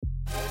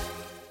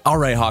All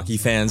right, hockey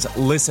fans,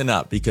 listen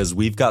up because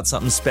we've got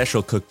something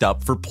special cooked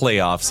up for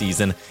playoff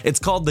season. It's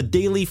called the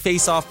Daily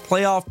Face-Off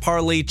Playoff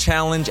Parlay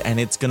Challenge, and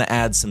it's going to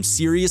add some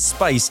serious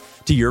spice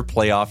to your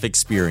playoff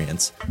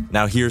experience.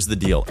 Now, here's the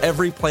deal.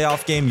 Every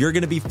playoff game, you're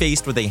going to be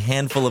faced with a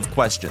handful of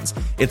questions.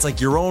 It's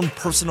like your own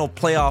personal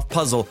playoff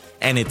puzzle,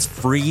 and it's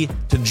free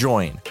to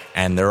join.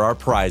 And there are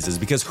prizes,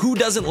 because who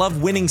doesn't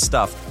love winning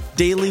stuff?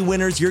 Daily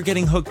winners, you're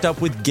getting hooked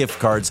up with gift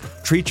cards.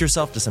 Treat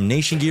yourself to some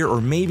Nation gear or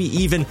maybe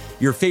even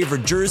your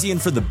favorite jersey.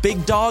 And for the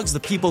big dogs, the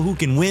people who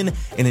can win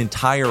an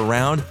entire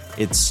round,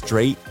 it's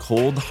straight,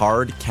 cold,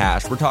 hard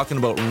cash. We're talking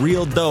about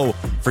real dough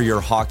for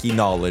your hockey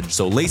knowledge.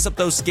 So lace up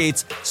those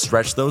skates,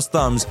 stretch those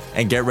thumbs,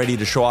 and get ready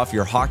to show off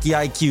your hockey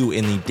IQ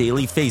in the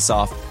Daily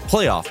Face-Off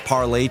Playoff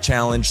Parlay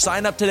Challenge.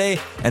 Sign up today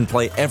and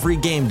play every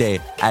game day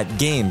at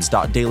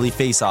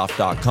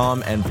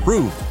games.dailyfaceoff.com and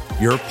prove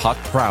your puck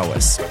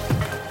prowess.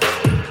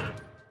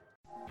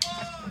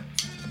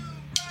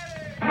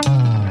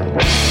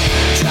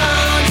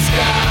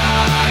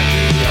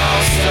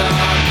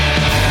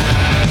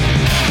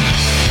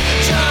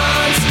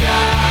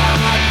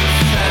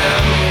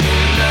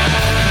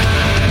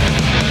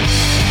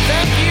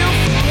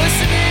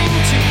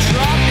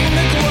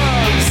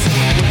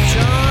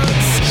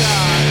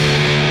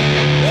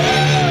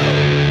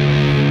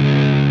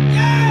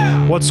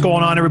 What's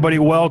going on, everybody?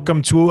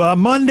 Welcome to a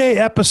Monday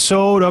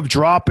episode of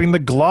Dropping the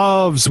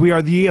Gloves. We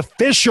are the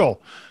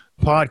official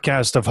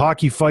podcast of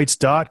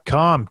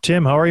hockeyfights.com.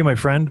 Tim, how are you, my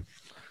friend?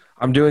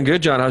 I'm doing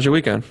good, John. How's your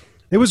weekend?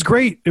 It was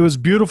great. It was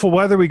beautiful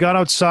weather. We got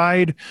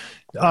outside.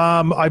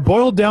 I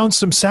boiled down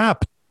some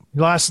sap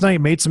last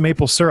night, made some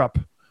maple syrup.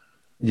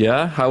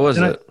 Yeah? How was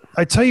it?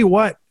 I tell you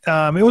what,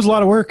 it was a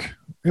lot of work.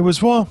 It was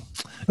a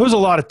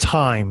lot of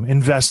time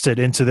invested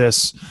into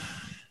this.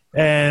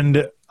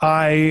 And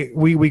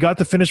we got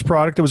the finished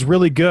product. It was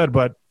really good,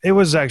 but it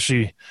was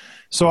actually,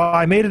 so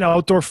I made an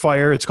outdoor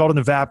fire. It's called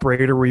an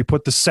evaporator, where you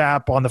put the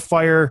sap on the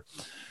fire.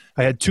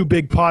 I had two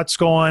big pots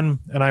going,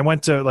 and I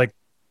went to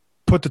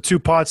put the two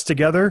pots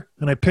together,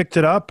 and I picked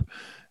it up,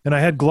 and I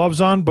had gloves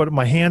on, but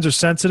my hands are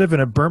sensitive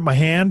and it burnt my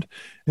hand.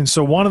 And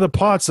so one of the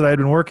pots that I had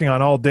been working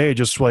on all day,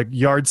 just like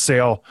yard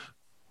sale,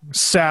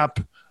 sap,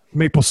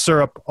 maple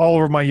syrup all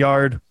over my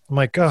yard. I'm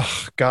like,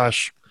 oh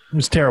gosh, it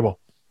was terrible.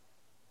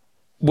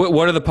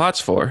 What are the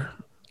pots for?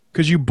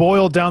 Because you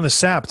boil down the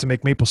sap to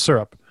make maple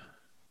syrup.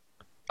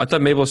 I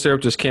thought maple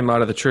syrup just came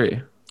out of the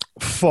tree.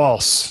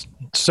 False.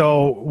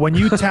 So when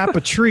you tap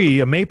a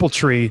tree, a maple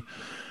tree,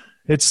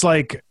 it's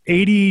like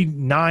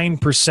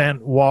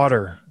 89%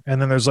 water,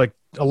 and then there's like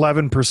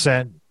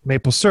 11%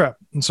 maple syrup.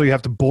 And so you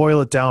have to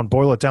boil it down.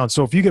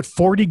 So if you get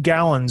 40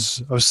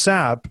 gallons of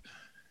sap,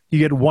 you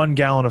get 1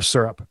 gallon of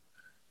syrup.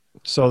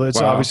 So that's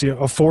obviously a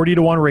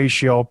 40-to-1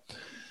 ratio.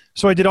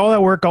 So I did all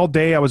that work all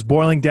day. I was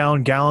boiling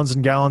down gallons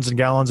and gallons and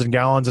gallons and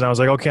gallons. And I was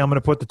like, okay, I'm going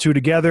to put the two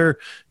together,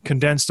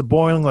 condense the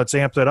boiling. Let's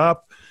amp it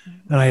up.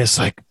 And I just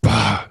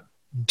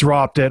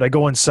dropped it. I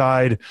go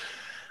inside.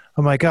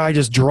 I'm like, I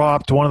just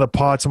dropped one of the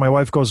pots. And my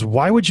wife goes,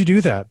 why would you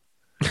do that?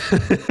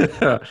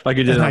 Like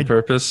you did it on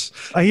purpose?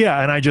 Yeah.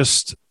 And I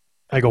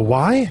go,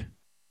 why?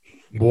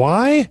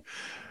 And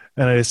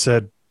I just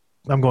said,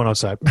 I'm going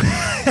outside.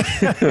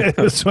 I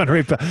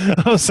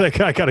was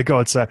like, I got to go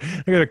outside.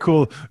 I got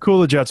to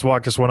cool the jets,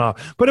 walk this one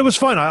off. But it was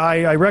fun.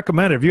 I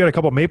recommend it. If you got a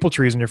couple of maple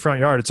trees in your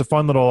front yard, it's a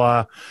fun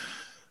little,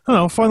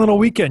 fun little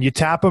weekend. You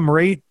tap them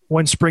right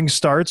when spring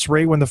starts,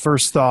 right when the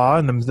first thaw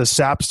and the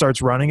sap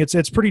starts running.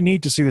 It's pretty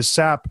neat to see the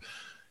sap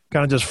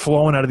kind of just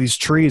flowing out of these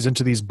trees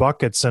into these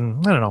buckets.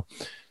 And I don't know,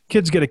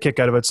 kids get a kick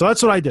out of it. So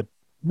that's what I did.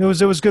 It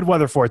was good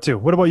weather for it too.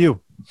 What about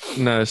you?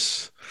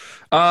 Nice.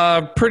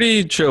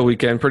 Pretty chill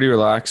weekend, pretty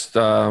relaxed.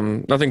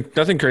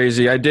 Nothing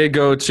crazy. I did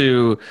go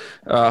to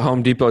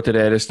Home Depot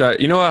today to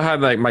start. You know, I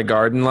had like my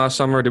garden last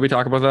summer. Did we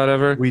talk about that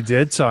ever? We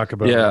did talk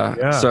about it.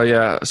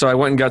 Yeah. So I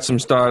went and got some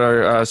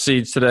starter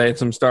seeds today and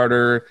some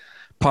starter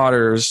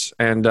potters,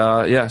 and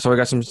so I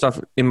got some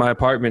stuff in my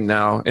apartment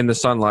now in the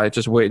sunlight,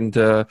 just waiting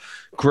to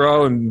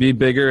grow and be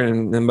bigger.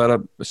 And in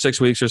about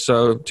 6 weeks or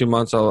so, 2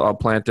 months, I'll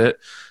plant it.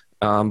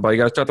 But you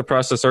got to start the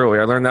process early.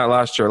 I learned that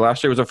last year.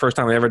 Last year was the first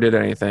time I ever did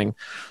anything.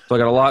 So I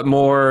got a lot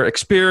more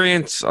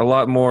experience, a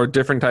lot more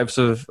different types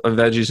of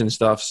veggies and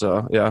stuff.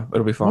 So, yeah,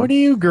 it'll be fun. What are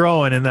you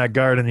growing in that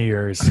garden of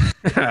yours?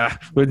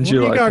 Wouldn't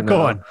you like to know? What you got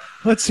going?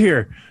 Let's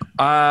hear.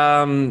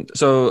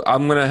 So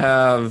I'm going to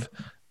have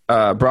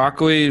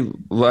broccoli,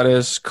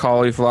 lettuce,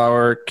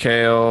 cauliflower,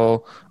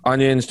 kale,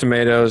 onions,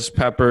 tomatoes,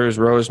 peppers,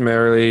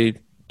 rosemary,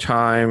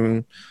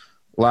 thyme,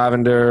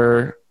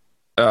 lavender,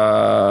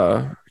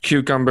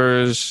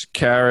 cucumbers,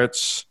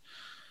 carrots,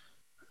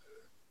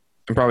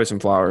 and probably some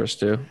flowers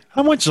too.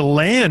 How much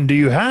land do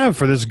you have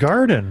for this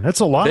garden? That's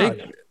a lot.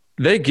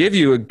 They give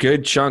you a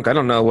good chunk. I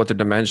don't know what the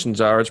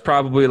dimensions are. It's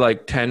probably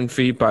like 10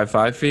 feet by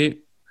 5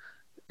 feet.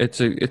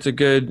 It's a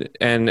good,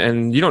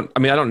 and you don't, I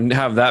mean, I don't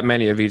have that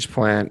many of each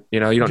plant.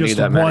 You know, you don't just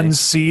need that many. One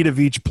seed of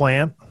each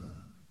plant.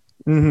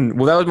 Mm-hmm.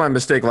 Well, that was my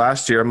mistake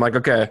last year. I'm like,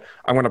 okay,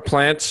 I'm going to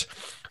plant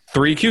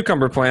 3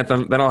 cucumber plants,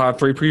 and then I'll have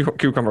 3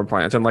 cucumber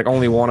plants, and like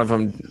only one of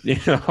them,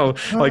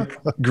 like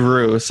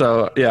grew.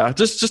 So yeah,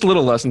 just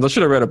little lessons. I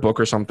should have read a book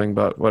or something,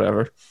 but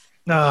whatever.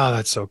 Ah,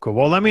 that's so cool.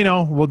 Well, let me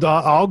know.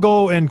 I'll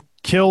go and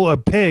kill a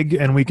pig,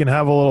 and we can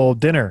have a little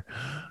dinner.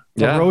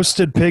 A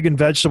roasted pig and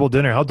vegetable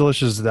dinner. How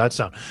delicious does that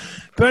sound?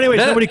 But anyways,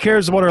 nobody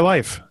cares about our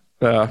life.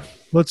 Yeah.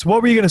 What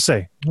were you going to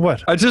say?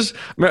 What?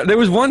 There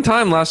was one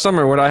time last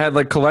summer when I had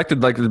like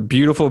collected like a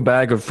beautiful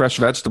bag of fresh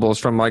vegetables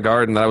from my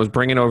garden that I was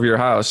bringing over your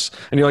house.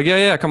 And you're like,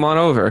 yeah, come on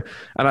over.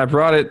 And I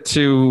brought it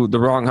to the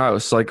wrong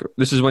house. Like,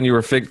 this is when you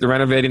were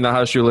renovating the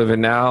house you live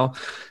in now.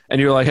 And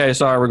you were like, hey,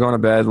 sorry, we're going to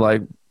bed.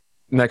 Like,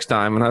 next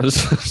time. And I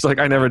was like,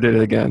 I never did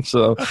it again.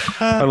 So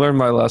I learned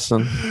my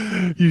lesson.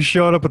 You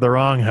showed up at the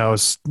wrong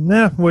house.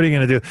 Nah, what are you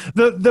going to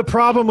do? The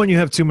problem when you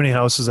have too many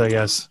houses, I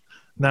guess.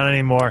 Not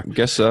anymore.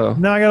 Guess so.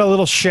 Now I got a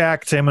little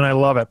shack, Tim, and I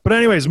love it. But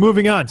anyways,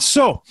 moving on.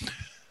 So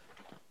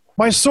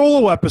my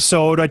solo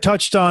episode, I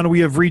touched on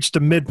we have reached the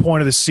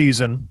midpoint of the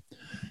season.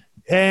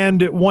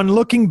 And when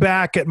looking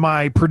back at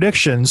my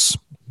predictions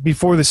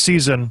before the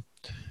season,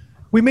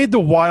 we made the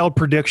wild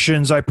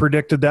predictions. I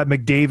predicted that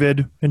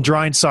McDavid and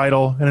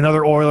Draisaitl and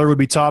another Oiler would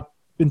be top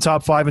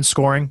 5 in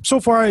scoring. So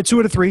far, I had 2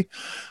 out of 3.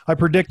 I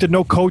predicted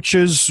no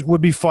coaches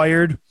would be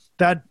fired.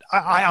 That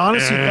I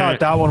honestly thought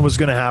that one was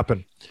going to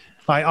happen.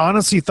 And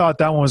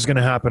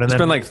It's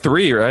been like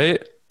 3,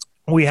 right?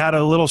 We had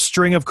a little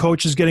string of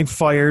coaches getting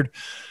fired.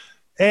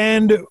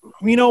 And,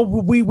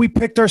 we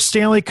picked our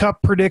Stanley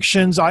Cup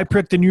predictions. I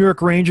picked the New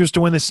York Rangers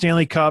to win the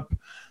Stanley Cup.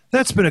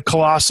 That's been a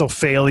colossal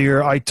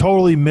failure. I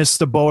totally missed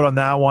the boat on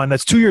that one.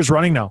 That's 2 years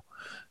running now.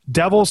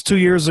 Devils 2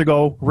 years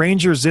ago,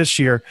 Rangers this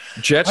year.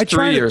 Jets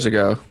 3 years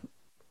ago.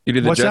 You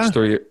did the Jets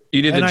 3 years.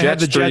 You did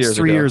the Jets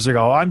 3 years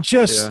ago. I'm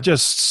just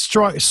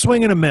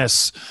swing and a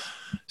miss.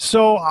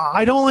 So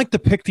I don't like to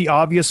pick the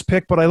obvious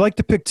pick, but I like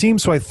to pick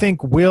teams who I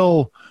think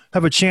will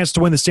have a chance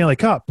to win the Stanley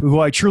Cup, who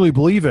I truly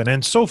believe in.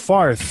 And so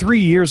far, 3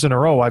 years in a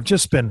row, I've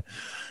just been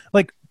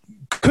like,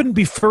 couldn't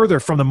be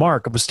further from the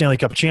mark of a Stanley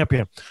Cup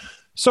champion.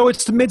 So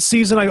it's the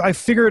midseason. I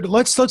figured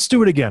let's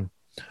do it again.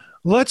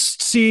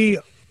 Let's see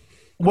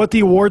what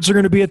the awards are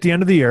going to be at the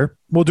end of the year.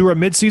 We'll do our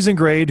midseason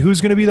grade.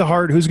 Who's going to be the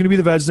Hart? Who's going to be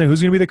the Vezina?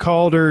 Who's going to be the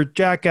Calder?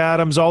 Jack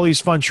Adams? All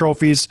these fun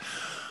trophies.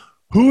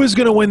 Who is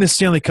going to win the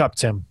Stanley Cup,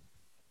 Tim?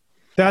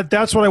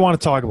 That's what I want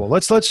to talk about.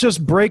 Let's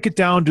just break it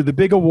down to the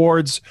big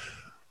awards.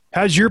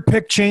 Has your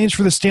pick changed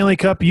for the Stanley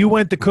Cup? You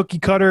went the cookie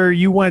cutter.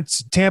 You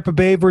went Tampa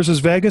Bay versus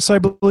Vegas, I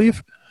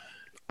believe.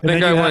 I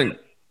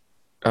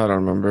don't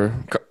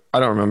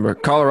remember.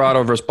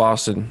 Colorado versus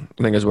Boston,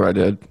 I think is what I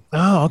did.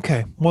 Oh,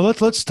 okay. Well,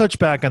 let's touch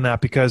back on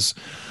that because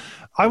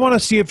I want to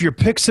see if your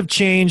picks have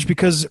changed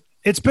because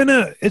it's been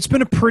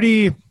a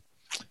pretty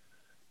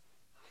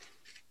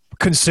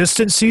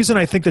consistent season.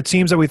 I think the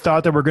teams that we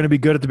thought that were going to be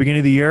good at the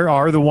beginning of the year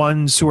are the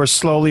ones who are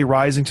slowly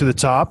rising to the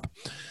top.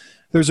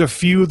 There's a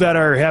few that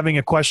are having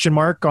a question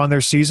mark on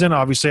their season.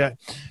 Obviously,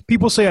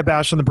 people say I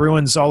bash on the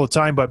Bruins all the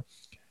time, but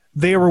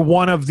they were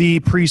one of the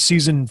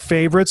preseason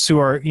favorites who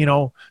are,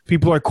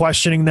 people are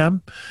questioning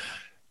them.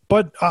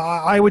 But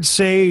I would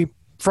say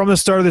from the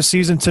start of the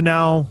season to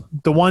now,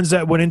 the ones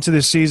that went into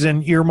the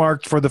season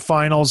earmarked for the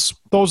finals,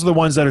 those are the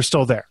ones that are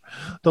still there.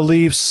 The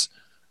Leafs,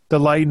 the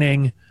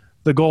Lightning,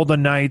 the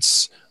Golden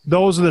Knights,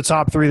 those are the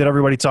top 3 that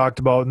everybody talked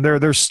about, and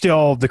they're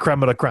still the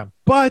creme of the creme.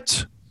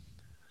 But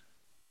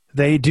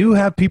they do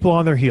have people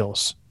on their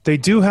heels. They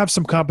do have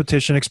some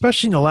competition,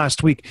 especially in the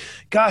last week.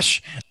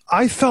 Gosh,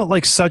 I felt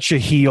like such a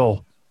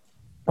heel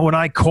when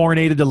I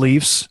coronated the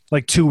Leafs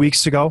like 2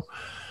 weeks ago.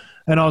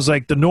 And I was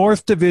like, the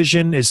North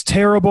Division is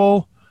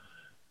terrible.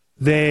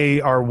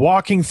 They are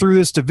walking through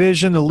this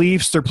division. The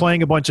Leafs, they're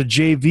playing a bunch of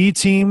JV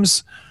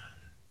teams.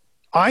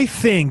 I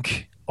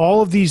think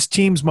all of these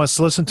teams must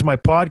listen to my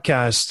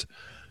podcast,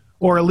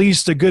 or at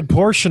least a good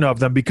portion of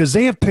them, because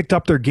they have picked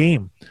up their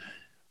game.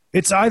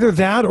 It's either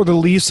that or the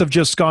Leafs have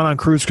just gone on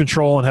cruise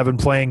control and have been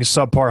playing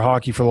subpar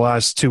hockey for the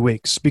last 2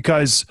 weeks,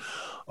 because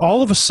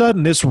all of a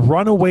sudden this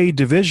runaway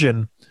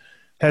division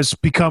has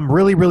become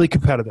really, really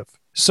competitive.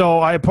 So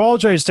I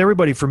apologize to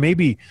everybody for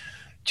maybe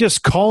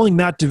just calling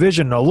that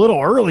division a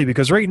little early,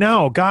 because right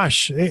now,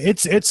 gosh,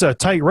 it's a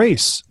tight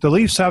race. The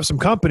Leafs have some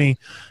company,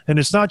 and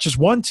it's not just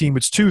one team.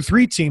 It's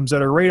 2-3 teams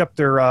that are right up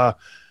their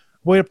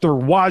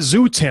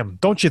wazoo, Tim.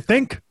 Don't you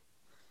think?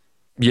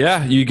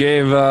 Yeah, you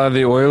gave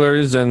the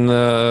Oilers and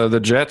the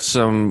Jets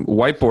some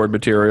whiteboard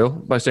material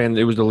by saying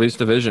it was the least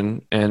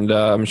division, and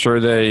I'm sure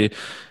they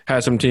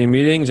had some team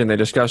meetings and they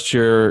discussed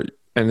and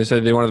they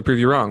said they wanted to prove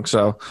you wrong.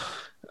 So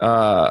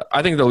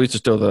I think the Leafs are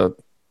still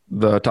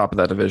the top of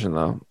that division,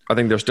 though. I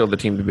think they're still the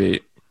team to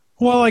beat.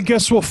 Well, I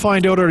guess we'll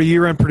find out our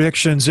year-end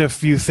predictions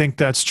if you think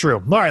that's true.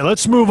 All right,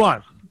 let's move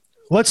on.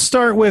 Let's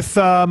start with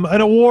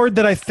an award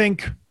that I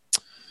think,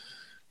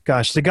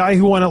 gosh, the guy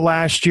who won it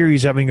last year,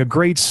 he's having a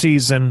great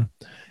season.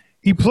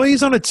 He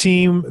plays on a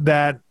team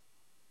that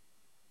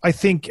I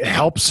think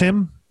helps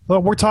him.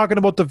 Well, we're talking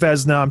about the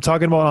Vezina. I'm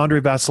talking about Andrei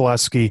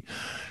Vasilevskiy.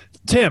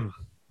 Tim,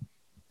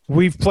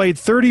 we've played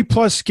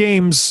 30-plus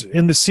games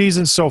in the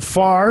season so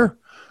far.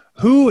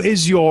 Who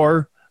is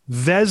your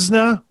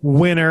Vezina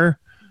winner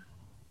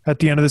at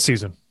the end of the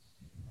season?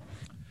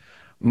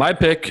 My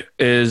pick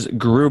is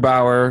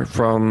Grubauer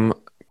from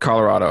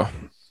Colorado.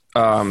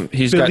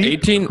 He's got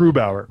 18.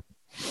 Grubauer.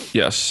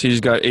 Yes, he's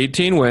got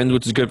 18 wins,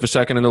 which is good for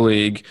second in the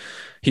league.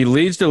 He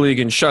leads the league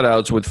in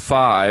shutouts with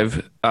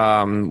 5,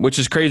 which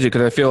is crazy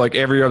because I feel like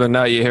every other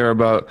night you hear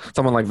about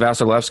someone like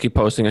Vasilevsky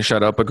posting a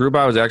shutout, but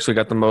Grubauer's actually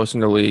got the most in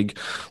the league.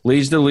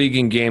 Leads the league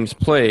in games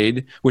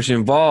played, which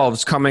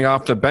involves coming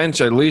off the bench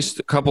at least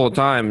a couple of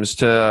times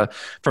from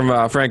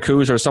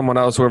Francouz or someone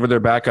else, whoever their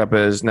backup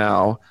is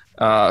now,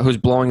 who's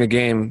blowing a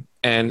game,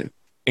 and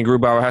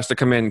Grubauer has to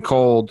come in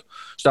cold,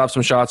 stop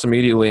some shots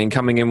immediately, and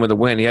coming in with a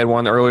win. He had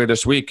one earlier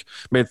this week,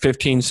 made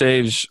 15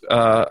 saves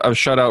of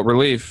shutout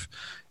relief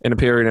in a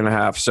period and a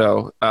half.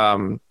 So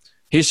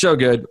he's so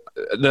good.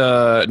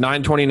 The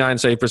 929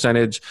 save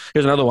percentage.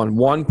 Here's another one,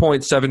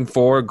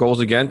 1.74 goals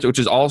against, which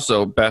is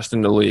also best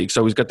in the league.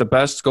 So he's got the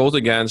best goals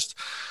against,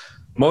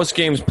 most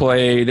games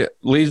played,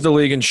 leads the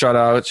league in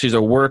shutouts. He's a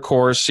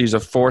workhorse. He's a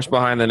force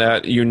behind the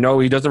net. You know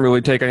he doesn't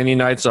really take any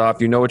nights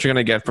off. You know what you're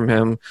going to get from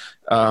him.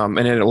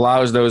 And it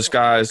allows those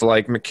guys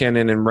like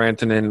McKinnon and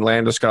Rantanen and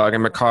Landeskog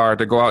and Makar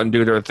to go out and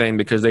do their thing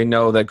because they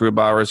know that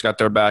Grubauer's got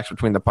their backs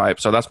between the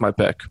pipes. So that's my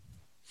pick.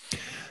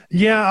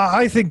 Yeah,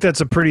 I think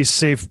that's a pretty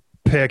safe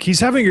pick. He's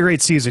having a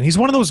great season. He's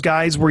one of those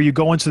guys where you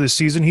go into the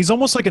season, he's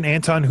almost like an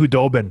Anton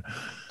Khudobin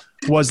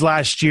was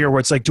last year, where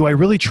it's like, do I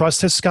really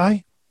trust this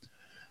guy?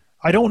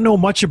 I don't know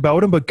much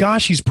about him, but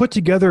gosh, he's put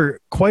together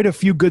quite a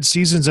few good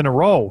seasons in a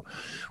row.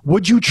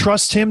 Would you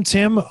trust him,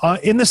 Tim,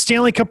 in the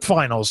Stanley Cup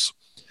Finals?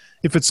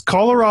 If it's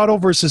Colorado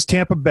versus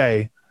Tampa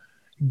Bay,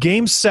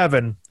 Game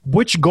 7,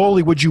 which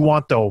goalie would you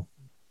want, though,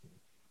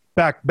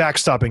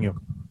 backstopping you?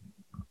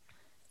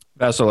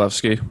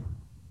 Vasilevsky.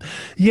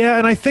 Yeah,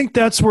 and I think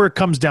that's where it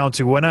comes down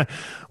to. When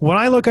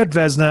I look at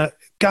Vezina,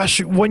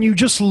 gosh, when you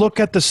just look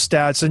at the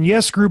stats, and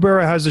yes,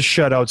 Grubauer has his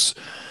shutouts,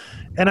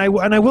 and I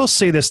will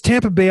say this: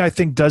 Tampa Bay, I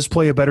think, does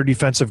play a better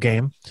defensive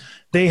game.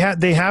 They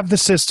have the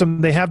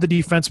system, they have the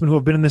defensemen who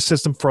have been in the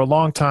system for a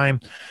long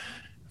time.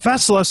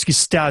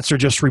 Vasilevsky's stats are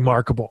just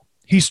remarkable.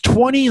 He's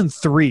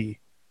 20-3.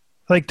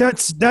 Like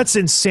that's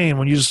insane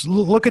when you just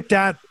look at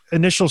that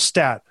initial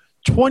stat.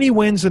 20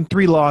 wins and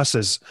 3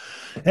 losses.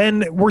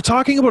 And we're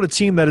talking about a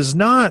team that is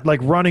not like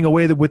running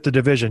away with the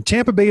division.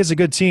 Tampa Bay is a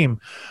good team.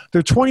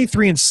 They're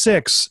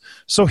 23-6.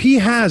 So he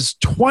has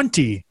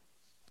 20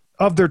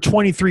 of their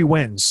 23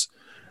 wins.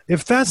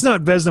 If that's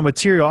not Vezina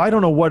material, I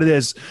don't know what it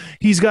is.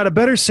 He's got a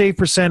better save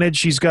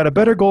percentage. He's got a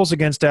better goals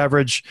against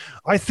average.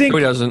 I think. No,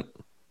 he doesn't.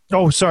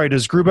 Oh, sorry.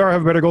 Does Grubauer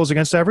have better goals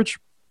against average?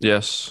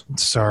 Yes.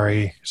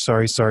 Sorry.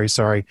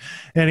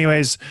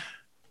 Anyways,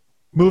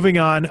 moving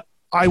on.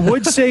 I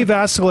would say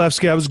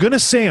Vasilevsky. I was going to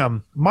say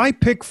him. My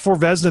pick for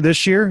Vezina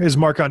this year is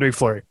Marc-Andre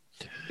Fleury.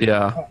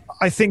 Yeah.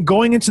 I think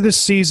going into this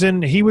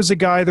season, he was a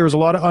guy, there was a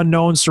lot of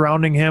unknowns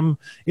surrounding him.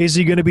 Is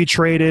he going to be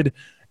traded?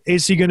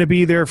 Is he going to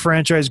be their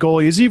franchise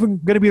goalie? Is he even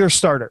going to be their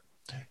starter?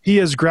 He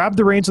has grabbed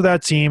the reins of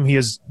that team. He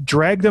has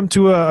dragged them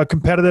to a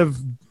competitive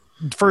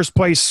first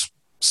place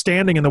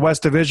standing in the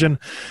West Division.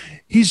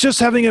 He's just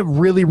having a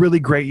really, really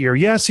great year.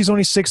 Yes, he's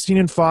only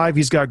 16-5.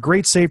 He's got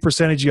great save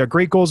percentage. He got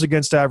great goals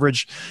against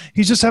average.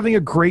 He's just having a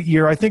great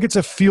year. I think it's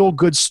a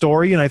feel-good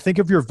story, and I think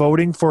if you're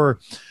voting for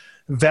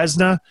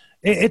Vezina,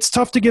 it's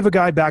tough to give a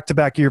guy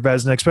back-to-back year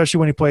Vezina, especially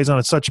when he plays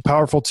on such a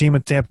powerful team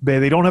in Tampa Bay.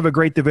 They don't have a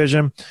great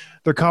division.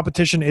 Their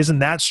competition isn't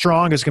that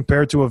strong as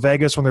compared to a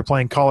Vegas when they're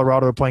playing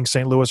Colorado, they're playing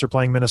St. Louis, or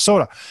playing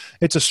Minnesota.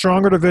 It's a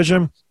stronger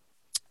division.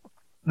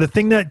 The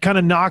thing that kind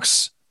of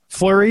knocks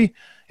Fleury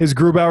is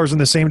Grubauer's in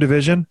the same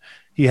division.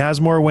 He has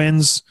more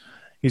wins.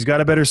 He's got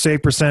a better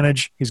save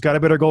percentage. He's got a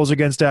better goals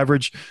against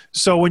average.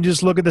 So when you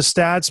just look at the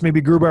stats, maybe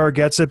Grubauer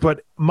gets it.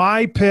 But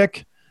my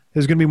pick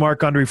is going to be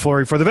Marc-Andre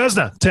Fleury for the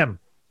Vezina. Tim.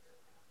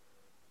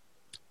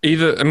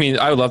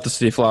 I would love to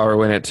see Flower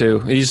win it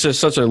too. He's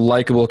just such a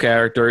likable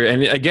character.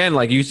 And again,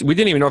 we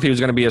didn't even know if he was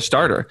going to be a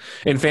starter.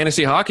 In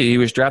fantasy hockey, he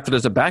was drafted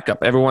as a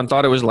backup. Everyone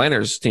thought it was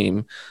Leonard's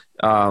team.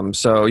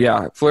 So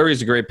yeah,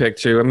 Fleury's a great pick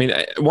too. I mean,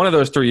 one of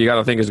those three you got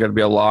to think is going to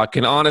be a lock.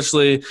 And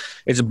honestly,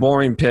 it's a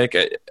boring pick.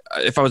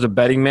 If I was a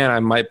betting man,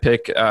 I might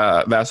pick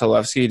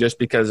Vasilevsky just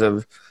because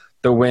of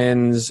the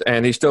wins,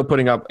 and he's still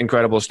putting up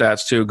incredible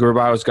stats too.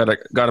 Grubauer's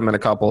got him in a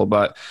couple,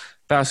 but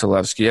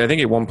Vasilevsky, I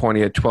think at one point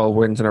he had 12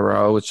 wins in a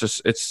row.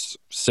 It's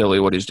silly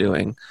what he's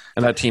doing,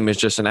 and that team is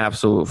just an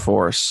absolute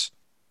force.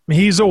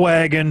 He's a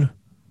wagon.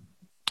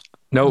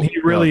 No, he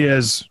really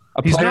is.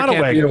 He's not a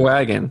wagon. Be a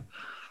wagon.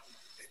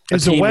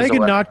 Is a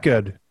wagon not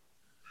good?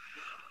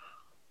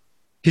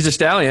 He's a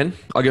stallion.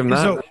 I'll give him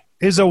that.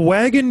 Is a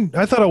wagon?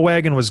 I thought a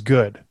wagon was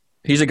good.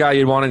 He's a guy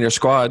you'd want in your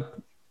squad.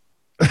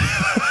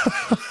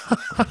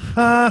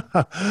 All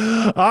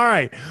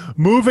right,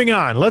 moving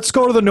on. Let's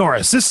go to the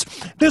Norris.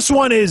 This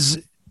one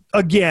is,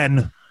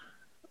 again,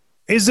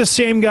 is the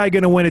same guy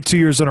going to win it 2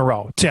 years in a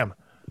row? Tim,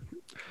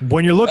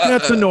 when you're looking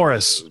at the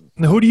Norris,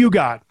 who do you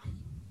got?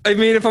 I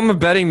mean, if I'm a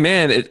betting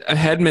man,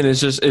 Hedman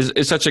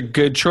is such a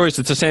good choice.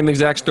 It's the same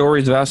exact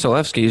story as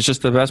Vasilevsky. He's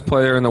just the best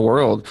player in the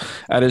world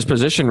at his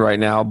position right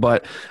now.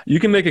 But you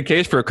can make a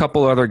case for a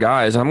couple other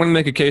guys. I'm going to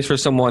make a case for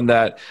someone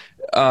that,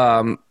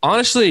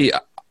 honestly,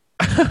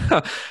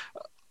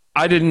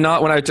 I did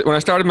not when I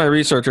started my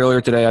research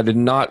earlier today. I did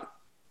not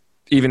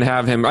even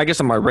have him, I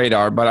guess, on my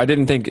radar, but I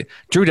didn't think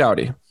Drew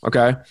Doughty.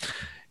 Okay.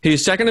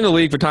 He's second in the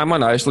league for time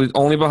on ice,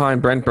 only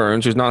behind Brent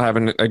Burns, who's not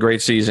having a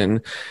great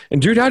season.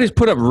 And Drew Doughty's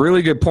put up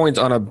really good points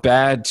on a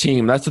bad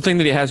team. That's the thing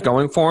that he has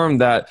going for him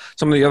that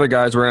some of the other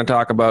guys we're going to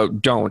talk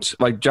about don't.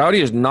 Like, Doughty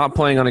is not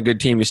playing on a good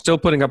team. He's still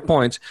putting up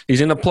points.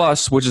 He's in the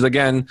plus, which is,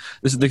 again,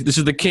 this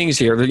is the Kings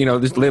here. They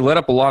let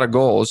up a lot of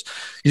goals.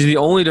 He's the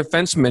only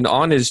defenseman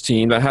on his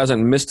team that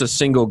hasn't missed a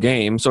single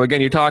game. So,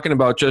 again, you're talking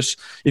about just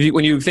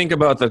when you think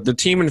about the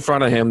team in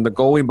front of him, the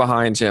goalie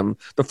behind him,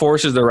 the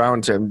forces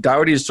around him,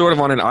 Doughty is sort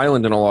of on an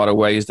island in a lot of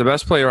ways. He's the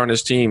best player on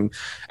his team,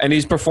 and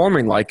he's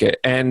performing like it.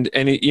 And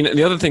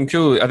the other thing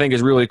too, I think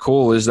is really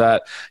cool is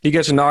that he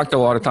gets knocked a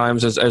lot of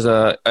times as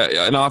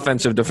an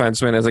offensive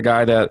defenseman, as a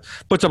guy that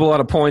puts up a lot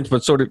of points,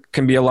 but sort of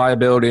can be a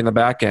liability in the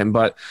back end.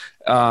 But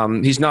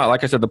he's not,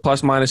 like I said, the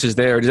plus minus is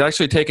there. He's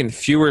actually taken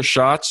fewer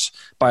shots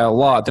by a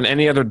lot than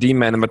any other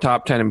D-man in the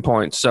top 10 in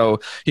points. So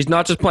he's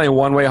not just playing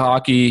one-way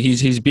hockey.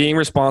 He's being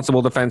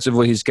responsible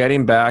defensively. He's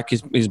getting back.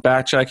 He's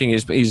back checking.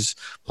 He's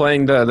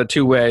playing the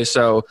two-way.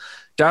 So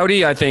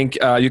Doughty, I think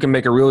you can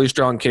make a really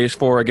strong case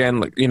for. Again,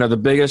 the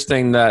biggest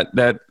thing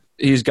that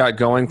he's got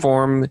going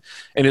for him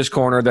in his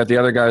corner that the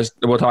other guys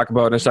that we'll talk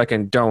about in a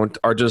second don't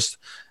are just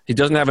he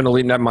doesn't have an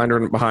elite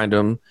netminder behind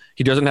him.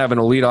 He doesn't have an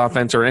elite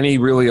offense or any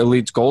really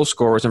elite goal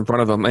scorers in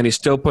front of him, and he's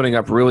still putting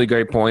up really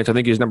great points. I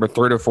think he's number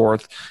 3rd or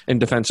 4th in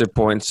defensive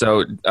points.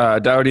 So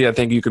Doughty, I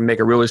think you can make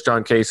a really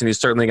strong case, and he's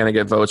certainly going to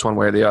get votes one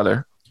way or the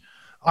other.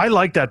 I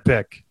like that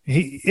pick.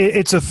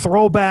 It's a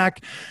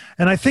throwback,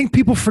 and I think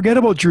people forget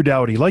about Drew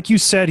Doughty. Like you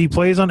said, he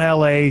plays on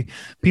LA.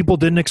 People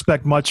didn't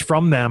expect much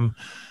from them,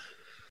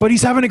 but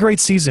he's having a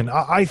great season.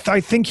 I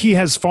think he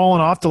has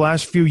fallen off the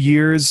last few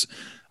years.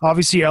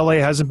 Obviously, LA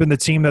hasn't been the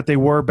team that they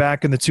were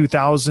back in the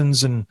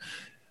 2000s and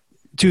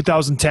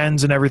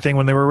 2010s and everything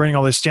when they were winning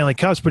all these Stanley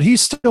Cups, but he's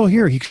still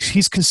here.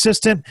 He's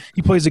consistent.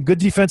 He plays a good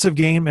defensive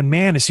game, and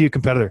man, is he a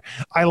competitor.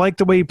 I like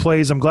the way he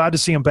plays. I'm glad to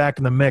see him back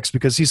in the mix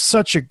because he's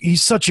such a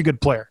good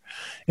player.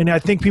 And I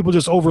think people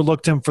just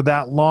overlooked him for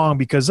that long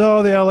because, the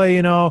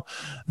LA,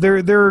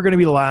 they're going to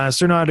be last.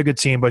 They're not a good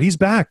team, but he's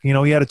back. He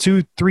had a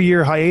 2-3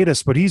 year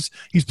hiatus, but he's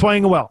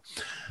playing well.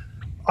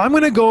 I'm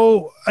going to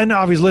go, and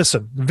obviously,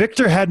 listen,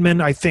 Victor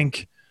Hedman, I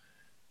think,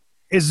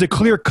 is the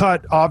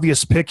clear-cut,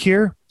 obvious pick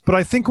here. But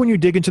I think when you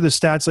dig into the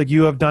stats like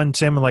you have done,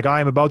 Tim, and like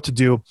I am about to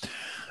do,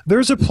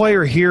 there's a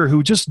player here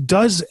who just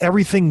does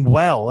everything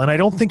well, and I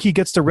don't think he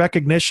gets the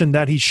recognition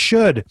that he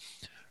should.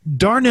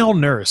 Darnell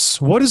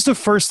Nurse. What is the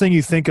first thing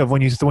you think of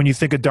when you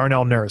think of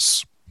Darnell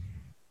Nurse?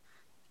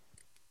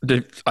 I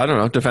don't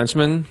know,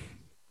 defenseman?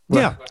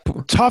 Yeah,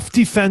 tough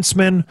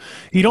defenseman.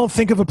 You don't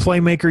think of a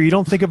playmaker. You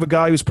don't think of a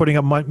guy who's putting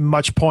up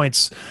much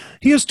points.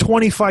 He has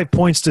 25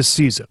 points this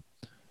season.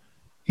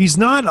 He's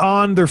not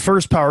on their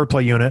first power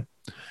play unit.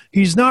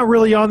 He's not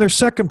really on their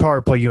second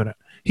power play unit.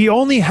 He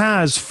only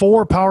has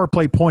 4 power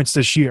play points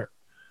this year,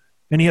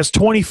 and he has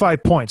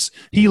 25 points.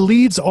 He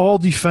leads all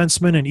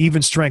defensemen in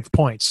even strength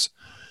points.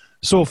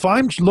 So if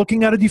I'm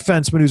looking at a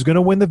defenseman who's going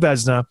to win the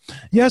Vezina,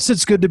 yes,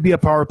 it's good to be a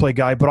power play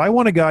guy, but I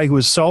want a guy who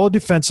is solid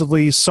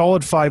defensively,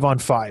 solid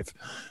 5-on-5.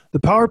 The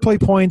power play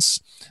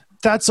points,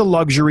 that's a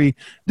luxury.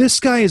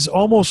 This guy is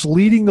almost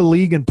leading the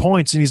league in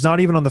points, and he's not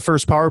even on the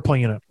first power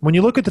play unit. When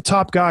you look at the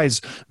top guys,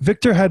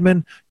 Victor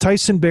Hedman,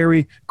 Tyson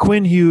Barrie,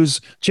 Quinn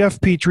Hughes,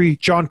 Jeff Petrie,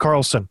 John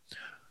Carlson,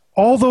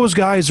 all those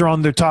guys are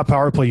on their top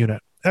power play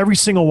unit, every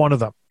single one of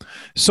them.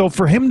 So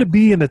for him to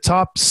be in the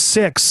top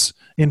 6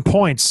 in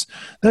points,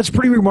 that's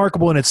pretty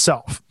remarkable in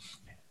itself.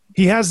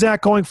 He has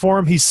that going for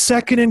him. He's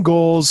second in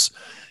goals.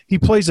 He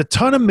plays a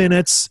ton of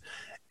minutes.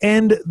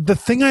 And the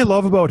thing I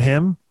love about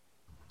him,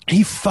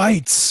 he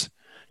fights.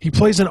 He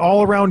plays an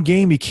all-around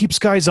game. He keeps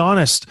guys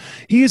honest.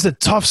 He is a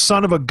tough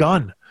son of a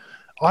gun.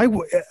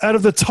 Out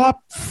of the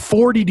top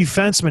 40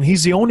 defensemen,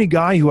 he's the only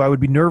guy who I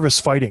would be nervous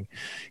fighting.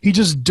 He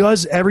just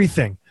does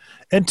everything.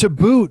 And to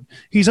boot,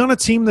 he's on a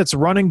team that's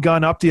run and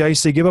gun up the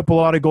ice. They give up a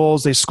lot of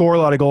goals. They score a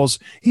lot of goals.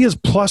 He is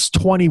plus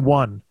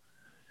 21.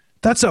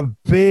 That's a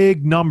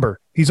big number.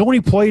 He's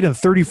only played in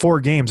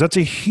 34 games. That's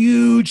a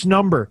huge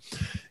number.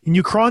 And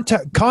you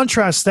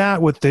contrast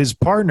that with his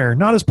partner,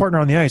 not his partner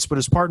on the ice, but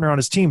his partner on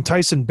his team,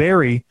 Tyson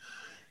Barrie.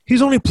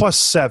 He's only plus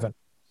 7.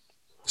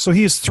 So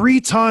he is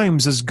 3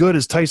 times as good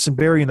as Tyson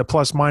Barrie in the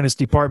plus-minus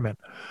department,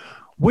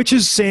 which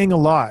is saying a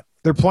lot.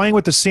 They're playing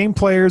with the same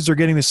players. They're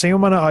getting the same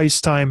amount of ice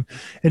time,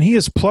 and he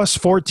is plus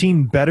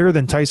 14 better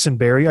than Tyson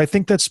Barrie. I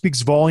think that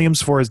speaks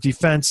volumes for his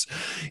defense.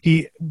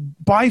 He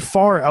by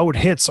far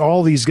out-hits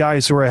all these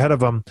guys who are ahead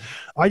of him.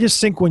 I just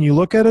think when you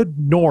look at it,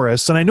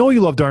 Norris, and I know you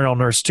love Darnell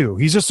Nurse too.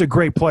 He's just a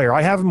great player.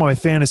 I have him on my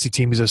fantasy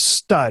team. He's a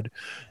stud.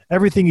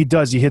 Everything he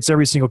does, he hits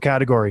every single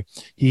category.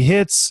 He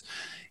hits.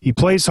 He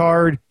plays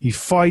hard. He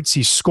fights.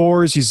 He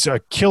scores. He's a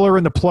killer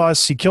in the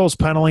plus. He kills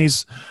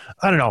penalties.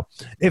 I don't know.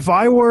 If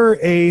I were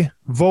a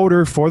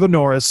voter for the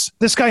Norris,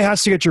 this guy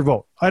has to get your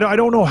vote. I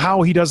don't know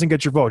how he doesn't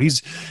get your vote.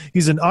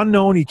 He's an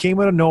unknown. He came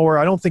out of nowhere.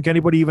 I don't think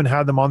anybody even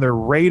had them on their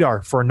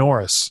radar for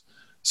Norris.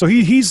 So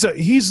he's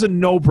a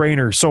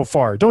no-brainer so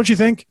far. Don't you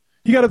think?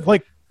 You got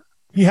to,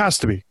 he has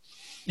to be.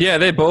 Yeah,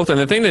 they both. And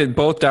the thing that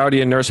both Doughty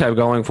and Nurse have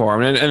going for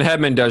them, and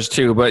Hedman does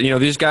too, but,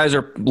 these guys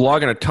are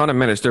logging a ton of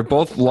minutes. They're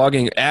both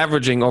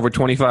averaging over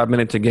 25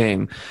 minutes a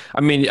game. I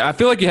mean, I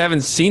feel like you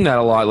haven't seen that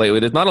a lot lately.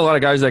 There's not a lot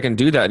of guys that can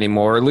do that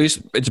anymore. At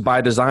least it's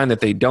by design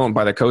that they don't,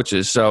 by the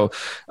coaches. So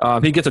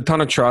he gets a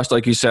ton of trust,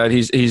 like you said.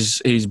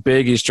 He's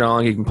big, he's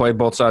strong, he can play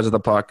both sides of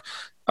the puck.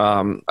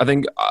 I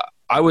think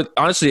I would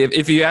honestly,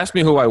 if you ask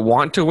me who I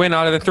want to win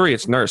out of the three,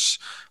 it's Nurse,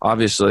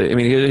 obviously. I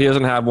mean, he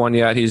doesn't have one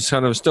yet. He's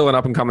kind of still an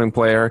up-and-coming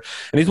player.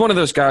 And he's one of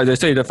those guys, they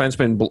say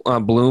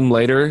defensemen bloom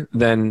later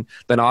than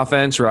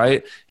offense,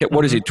 right?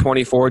 What is he,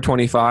 24,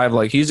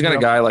 25? He's going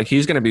to guy,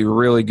 he's going to be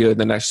really good in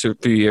the next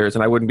few years.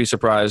 And I wouldn't be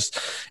surprised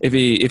if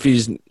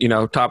he's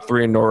top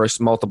three in Norris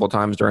multiple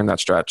times during that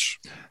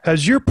stretch.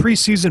 Has your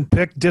preseason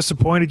pick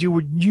disappointed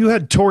you? You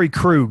had Torrey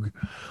Krug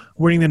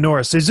winning the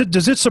Norris.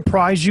 Does it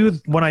surprise you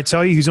when I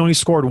tell you he's only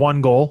scored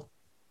one goal?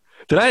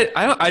 Did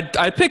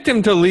I picked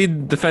him to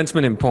lead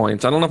defenseman in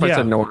points. I don't know if I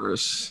said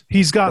Norris.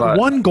 He's got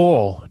one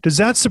goal. Does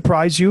that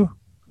surprise you?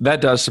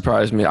 That does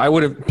surprise me. I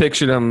would have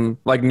pictured him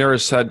like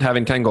Nurse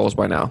having 10 goals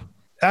by now.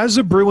 As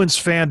a Bruins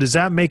fan, does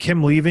that make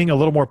him leaving a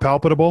little more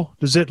palpable?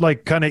 Does it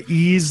kind of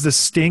ease the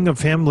sting of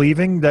him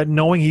leaving, that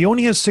knowing he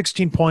only has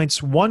 16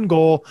 points, one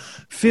goal,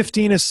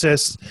 15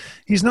 assists?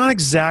 He's not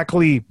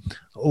exactly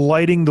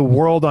lighting the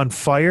world on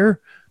fire.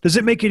 Does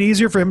it make it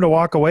easier for him to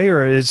walk away,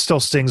 or it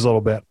still stings a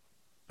little bit?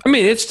 I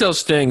mean, it still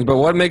stings, but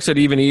what makes it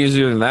even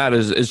easier than that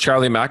is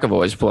Charlie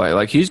McAvoy's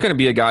play. He's going to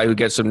be a guy who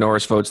gets some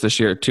Norris votes this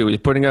year too. He's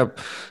putting up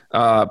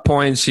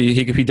points.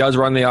 He does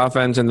run the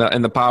offense in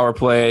the power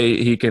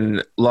play. He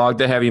can log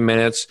the heavy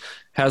minutes.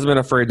 Hasn't been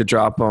afraid to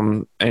drop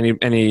them. So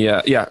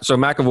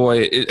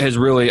McAvoy has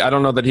really. I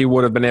don't know that he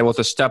would have been able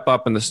to step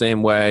up in the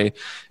same way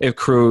if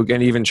Krug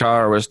and even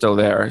Chara was still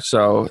there.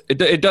 So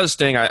it does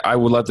sting. I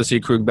would love to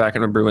see Krug back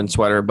in a Bruins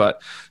sweater,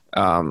 but.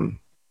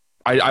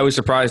 I was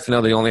surprised to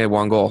know they only had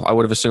one goal. I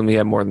would have assumed he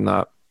had more than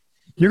that.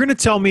 You're going to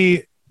tell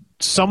me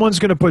someone's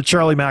going to put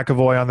Charlie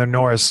McAvoy on their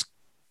Norris?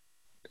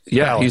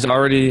 Yeah, he's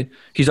already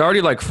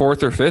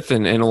fourth or fifth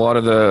in a lot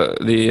of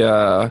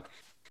the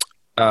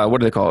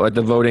what do they call it?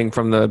 The voting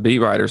from the beat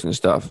writers and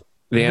stuff.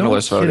 The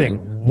analysts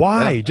voting.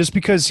 Why? Yeah. Just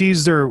because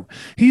he's their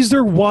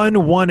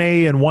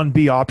 1A and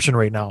 1B option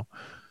right now.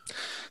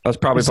 That's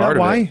probably part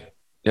of it.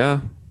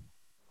 Yeah.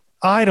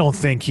 I don't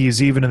think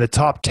he's even in the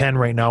top 10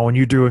 right now when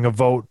you're doing a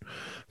vote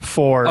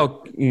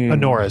for a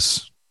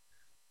Norris.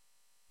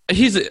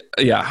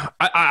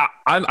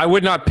 I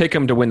would not pick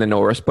him to win the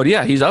Norris, but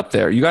yeah, he's up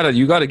there. You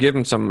gotta give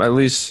him some, at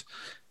least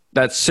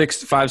that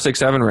 5, 6,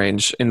 7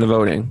 range in the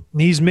voting.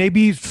 He's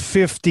maybe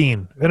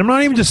 15, and I'm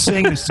not even just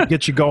saying this to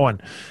get you going.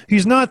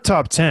 He's not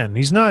top 10.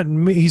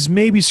 He's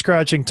maybe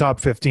scratching top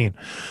 15.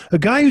 A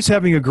guy who's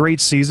having a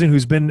great season,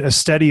 who's been a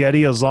steady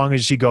Eddie as long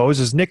as she goes,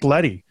 is Nick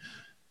Leddy.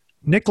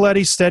 Nick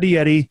Leddy, steady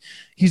Eddie.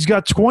 He's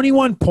got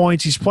 21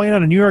 points. He's playing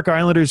on a New York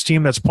Islanders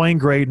team that's playing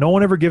great. No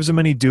one ever gives him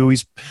any due.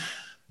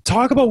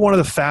 Talk about one of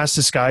the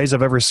fastest guys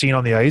I've ever seen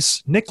on the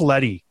ice. Nick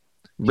Leddy.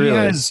 Really? He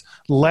has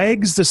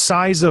legs the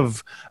size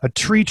of a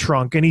tree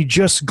trunk, and he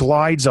just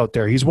glides out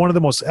there. He's one of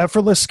the most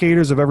effortless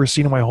skaters I've ever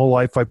seen in my whole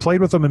life. I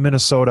played with him in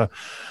Minnesota.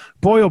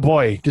 Boy, oh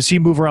boy, does he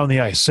move around the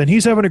ice. And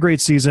he's having a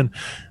great season.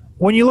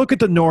 When you look at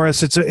the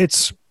Norris,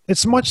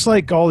 it's much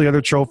like all the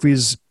other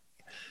trophies.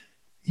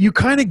 You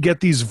kind of get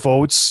these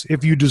votes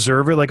if you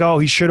deserve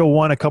it. He should have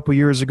won a couple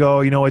years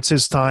ago. It's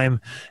his time.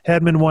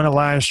 Hedman won it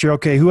last year.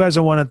 Okay, who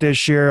hasn't won it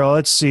this year?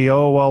 Let's see.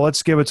 Oh, well,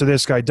 let's give it to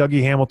this guy,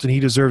 Dougie Hamilton. He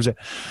deserves it.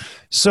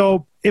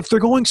 So if they're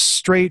going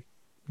straight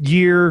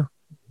year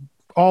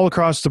all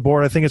across the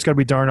board, I think it's got to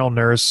be Darnell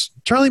Nurse.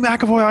 Charlie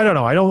McAvoy, I don't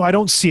know. I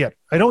don't see it.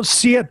 I don't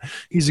see it.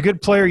 He's a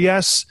good player,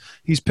 yes.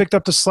 He's picked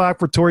up the slack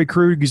for Torrey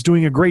Krug. He's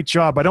doing a great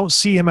job. I don't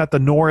see him at the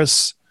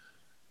Norris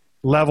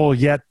level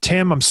yet.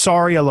 Tim, I'm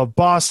sorry. I love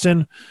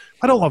Boston.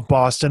 I don't love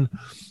Boston,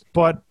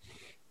 but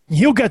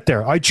he'll get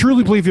there. I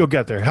truly believe he'll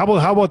get there. How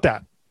about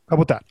that?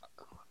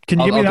 Can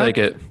you give me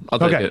that? I'll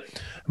take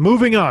it.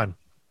 Moving on.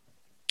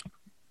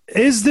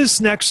 Is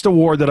this next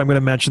award that I'm going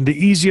to mention the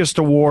easiest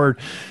award?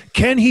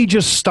 Can he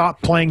just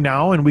stop playing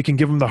now and we can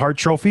give him the Hart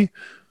Trophy?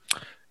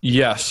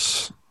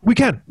 Yes. We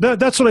can.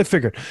 That's what I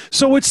figured.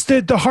 So it's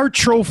the Hart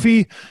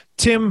Trophy.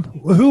 Tim,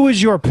 who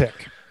is your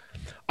pick?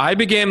 I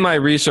began my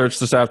research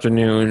this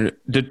afternoon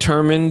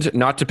determined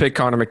not to pick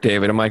Connor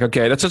McDavid. I'm like,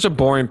 okay, that's such a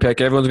boring pick.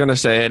 Everyone's going to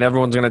say it.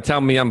 Everyone's going to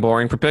tell me I'm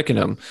boring for picking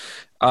him.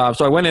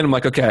 So I went in. I'm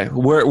like, okay,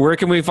 where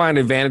can we find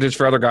advantages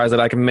for other guys that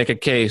I can make a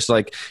case,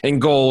 like in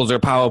goals or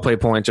power play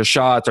points or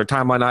shots or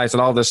time on ice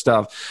and all this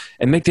stuff.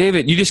 And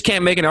McDavid, you just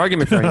can't make an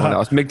argument for anyone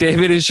else.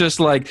 McDavid is just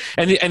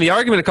and the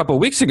argument a couple of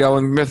weeks ago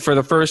and for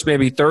the first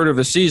maybe third of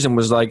the season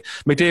was like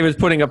McDavid's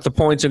putting up the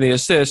points and the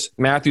assists.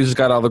 Matthews has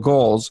got all the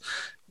goals.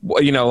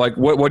 like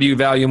what do you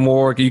value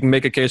more? You can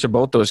make a case for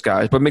both those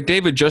guys. But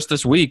McDavid just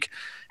this week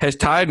has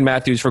tied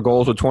Matthews for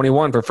goals with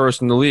 21 for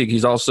first in the league.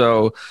 He's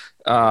also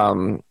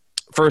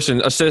first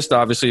in assists,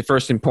 obviously,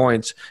 first in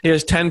points. He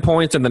has 10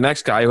 points in the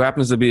next guy, who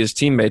happens to be his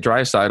teammate,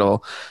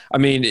 Draisaitl. I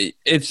mean,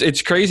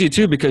 it's crazy,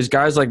 too, because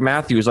guys like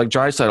Matthews, like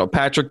Draisaitl,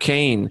 Patrick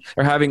Kane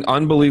are having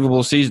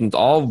unbelievable seasons,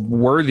 all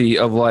worthy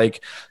of, an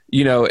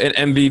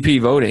MVP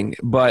voting.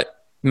 But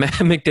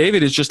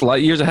McDavid is just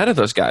light years ahead of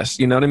those guys.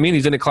 You know what I mean?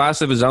 He's in a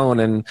class of his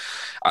own, and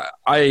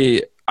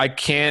I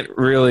can't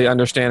really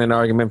understand an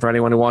argument for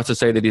anyone who wants to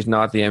say that he's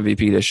not the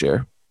MVP this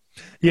year.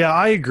 Yeah,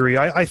 I agree.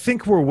 I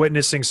think we're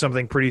witnessing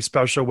something pretty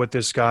special with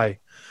this guy.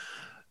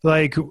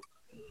 Like,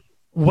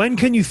 when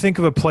can you think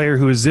of a player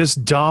who is this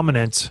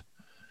dominant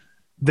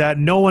that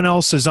no one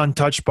else is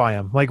untouched by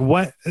him? Like,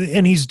 what?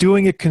 And he's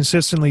doing it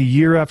consistently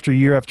year after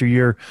year after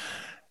year.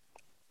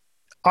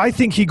 I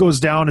think he goes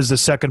down as the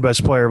second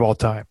best player of all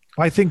time.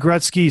 I think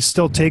Gretzky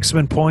still takes him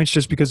in points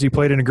just because he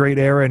played in a great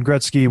era, and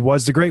Gretzky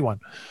was the great one.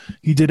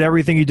 He did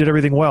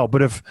everything well.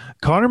 But if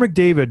Connor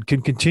McDavid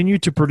can continue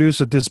to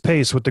produce at this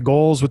pace with the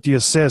goals, with the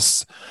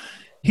assists,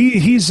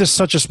 he's just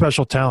such a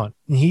special talent.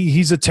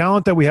 He's a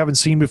talent that we haven't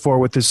seen before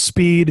with his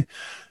speed,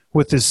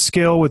 with his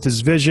skill, with his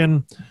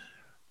vision.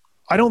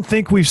 I don't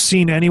think we've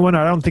seen anyone,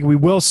 I don't think we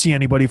will see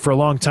anybody for a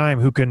long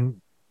time who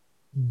can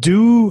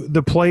do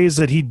the plays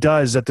that he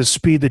does at the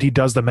speed that he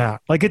does them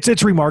at. Like,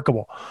 it's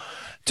remarkable.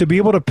 To be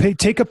able to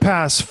take a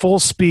pass full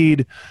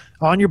speed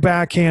on your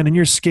backhand and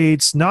your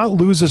skates, not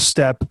lose a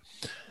step,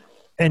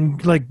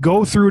 and like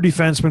go through a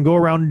defenseman, go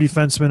around a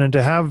defenseman, and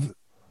to have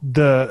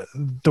the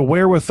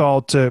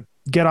wherewithal to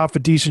get off a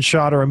decent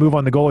shot or a move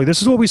on the goalie.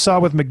 This is what we saw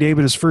with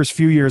McDavid his first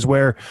few years,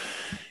 where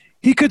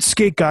he could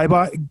skate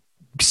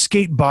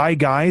by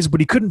guys,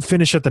 but he couldn't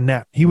finish at the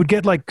net. He would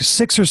get like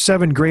 6 or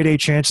 7 grade A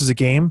chances a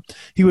game.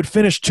 He would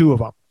finish 2 of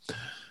them.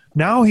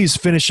 Now he's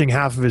finishing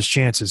half of his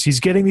chances. He's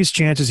getting these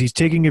chances. He's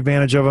taking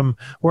advantage of them.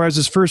 Whereas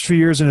his first few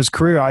years in his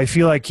career, I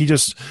feel like he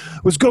just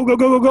was go, go,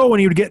 go, go, go. When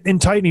he would get in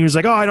tight and he was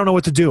like, oh, I don't know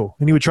what to do.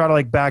 And he would try to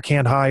like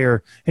backhand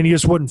higher and he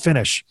just wouldn't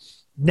finish.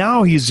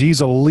 Now he's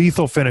a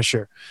lethal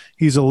finisher.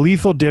 He's a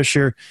lethal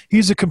disher.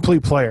 He's a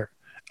complete player.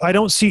 I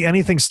don't see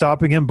anything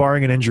stopping him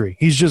barring an injury.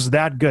 He's just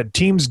that good.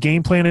 Teams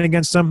game planning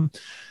against him,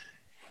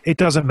 it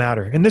doesn't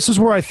matter. And this is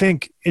where I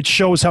think it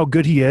shows how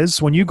good he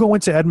is. When you go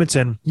into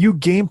Edmonton, you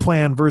game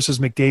plan versus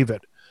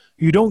McDavid.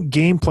 You don't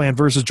game plan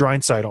versus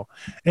Draisaitl.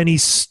 And he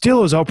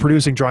still is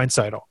outproducing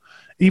Draisaitl.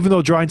 Even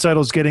though Draisaitl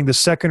is getting the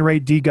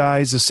second-rate D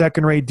guys, the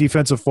second-rate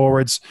defensive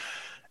forwards,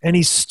 and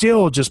he's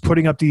still just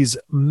putting up these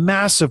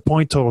massive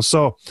point totals.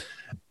 So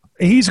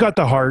he's got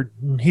the heart.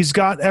 He's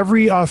got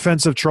every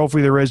offensive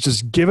trophy there is.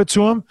 Just give it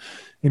to him.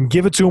 And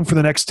give it to him for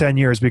the next 10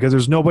 years because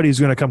there's nobody who's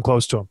going to come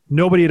close to him.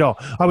 Nobody at all.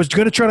 I was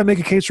going to try to make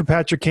a case for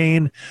Patrick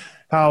Kane,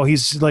 how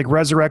he's like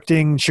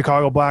resurrecting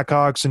Chicago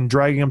Blackhawks and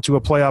dragging them to a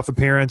playoff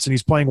appearance, and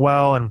he's playing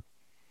well. And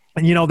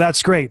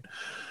that's great.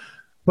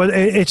 But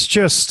it's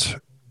just,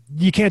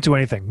 you can't do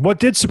anything. What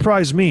did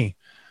surprise me,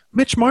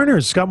 Mitch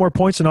Marner's got more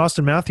points than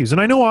Austin Matthews.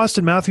 And I know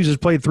Austin Matthews has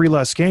played 3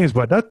 less games,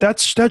 but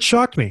that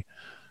shocked me.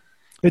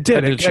 It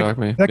did. It shock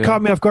me. That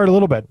caught me off guard a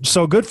little bit.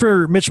 So good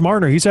for Mitch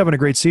Marner. He's having a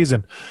great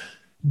season.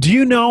 Do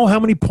you know how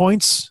many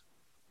points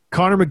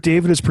Connor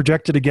McDavid is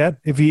projected to get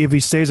if he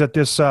stays at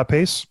this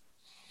pace?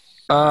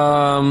 They're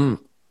going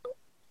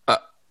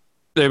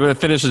to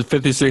finish at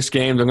 56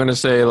 games. I'm going to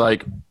say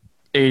like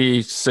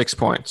 86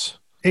 points.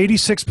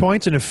 86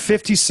 points in a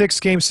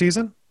 56-game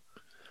season?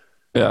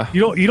 Yeah.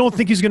 You don't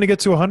think he's going to get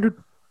to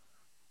 100?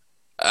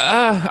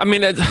 I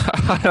mean,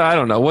 I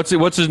don't know. What's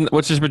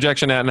his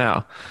projection at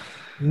now?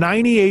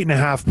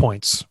 98.5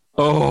 points.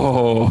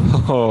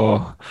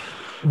 Oh.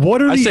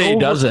 What are I say he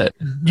does it.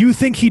 You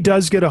think he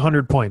does get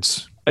 100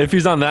 points? If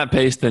he's on that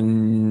pace,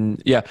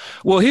 then yeah.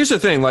 Well, here's the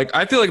thing. Like,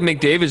 I feel like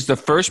McDavid's the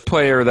first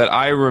player that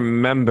I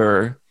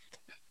remember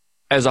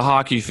as a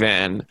hockey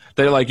fan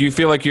that like you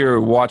feel like you're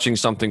watching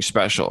something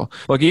special.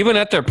 Like even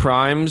at their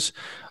primes,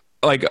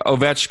 like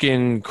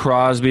Ovechkin,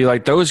 Crosby,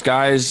 like those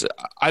guys,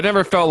 I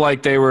never felt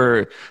like they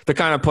were the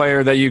kind of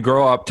player that you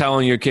grow up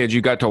telling your kids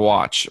you got to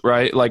watch,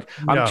 right? Like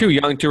I'm too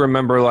young to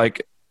remember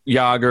like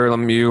Yager,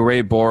 Lemieux,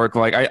 Ray Bourque.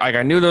 Like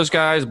I knew those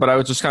guys, but I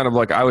was just kind of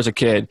like I was a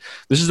kid.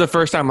 This is the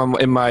first time I'm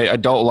in my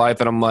adult life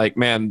that I'm like,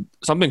 man,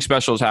 something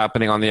special is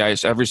happening on the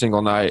ice every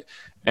single night.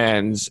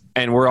 And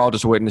we're all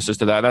just witnesses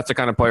to that. That's the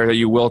kind of player that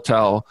you will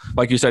tell.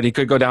 Like you said, he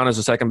could go down as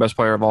the second best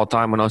player of all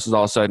time when this is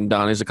all said and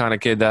done. He's the kind of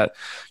kid that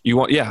you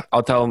want. Yeah,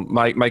 I'll tell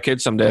my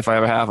kids someday if I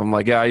ever have them.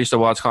 Like, yeah, I used to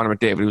watch Connor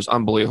McDavid. He was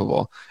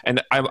unbelievable.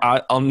 And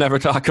I'll never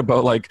talk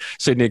about like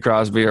Sidney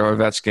Crosby or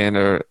Ovechkin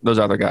or those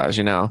other guys.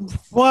 You know.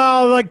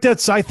 Well, like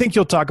I think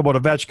you'll talk about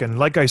Ovechkin.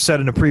 Like I said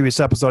in a previous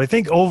episode, I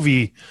think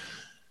Ovi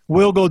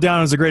will go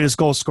down as the greatest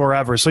goal scorer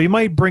ever. So you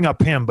might bring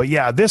up him, but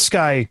yeah, this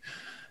guy.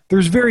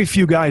 There's very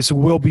few guys who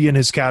will be in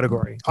his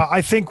category.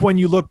 I think when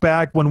you look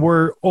back, when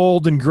we're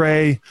old and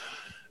gray,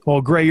 well,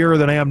 grayer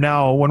than I am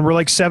now, when we're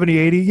like 70,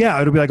 80, yeah,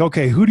 it'll be like,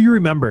 okay, who do you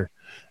remember?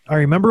 I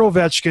remember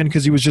Ovechkin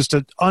because he was just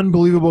an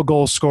unbelievable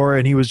goal scorer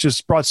and he was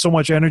just brought so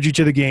much energy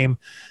to the game.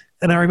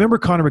 And I remember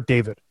Connor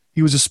McDavid.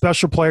 He was a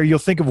special player. You'll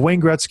think of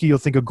Wayne Gretzky. You'll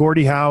think of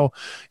Gordie Howe.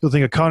 You'll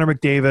think of Connor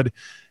McDavid.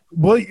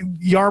 Well,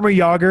 Jaromir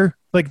Jagr.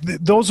 Like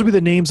those will be the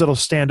names that'll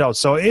stand out.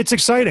 So it's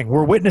exciting.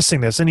 We're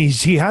witnessing this, and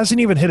he hasn't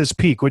even hit his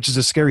peak, which is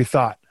a scary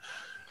thought.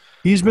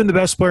 He's been the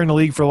best player in the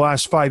league for the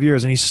last 5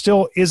 years, and he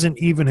still isn't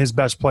even his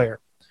best player,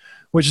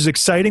 which is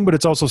exciting, but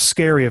it's also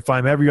scary if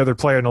I'm every other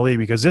player in the league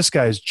because this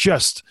guy is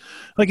just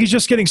like he's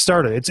just getting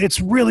started. It's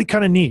really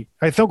kind of neat.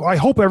 I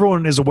hope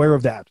everyone is aware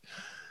of that.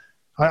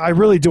 I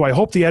really do. I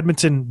hope the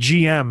Edmonton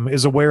GM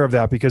is aware of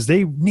that because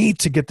they need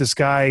to get this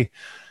guy,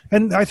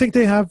 and I think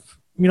they have.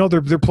 You know,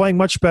 they're playing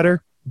much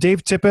better.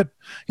 Dave Tippett.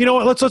 You know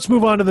what? Let's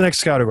move on to the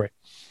next category.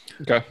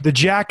 Okay. The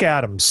Jack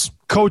Adams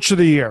Coach of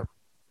the Year.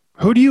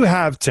 Who do you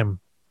have, Tim?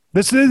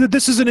 This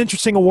is an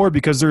interesting award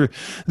because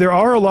there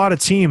are a lot of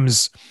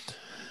teams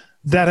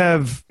that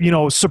have, you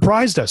know,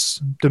 surprised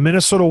us. The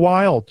Minnesota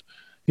Wild,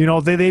 you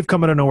know, they've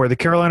come out of nowhere. The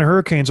Carolina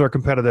Hurricanes are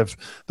competitive.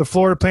 The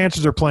Florida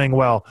Panthers are playing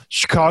well.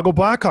 Chicago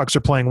Blackhawks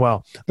are playing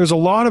well. There's a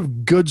lot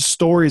of good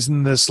stories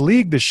in this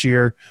league this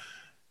year,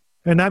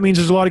 and that means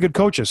there's a lot of good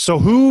coaches. So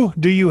who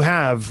do you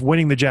have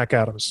winning the Jack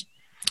Adams?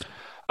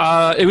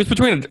 It was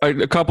between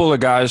a couple of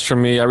guys for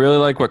me. I really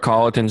like what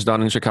Colleton's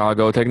done in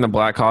Chicago, taking the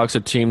Blackhawks, a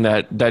team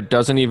that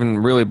doesn't even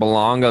really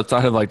belong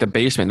outside of like the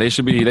basement. They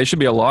should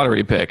be a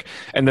lottery pick.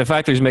 And the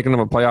fact that he's making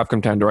them a playoff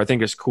contender, I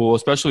think is cool,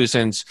 especially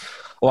since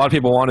a lot of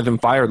people wanted him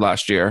fired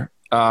last year.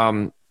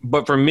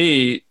 But for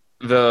me,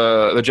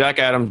 the Jack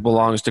Adams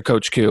belongs to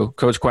Coach Q,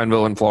 Coach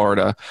Quenneville in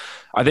Florida.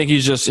 I think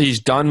he's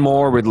done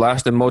more with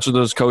less than most of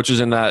those coaches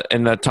in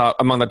that top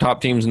among the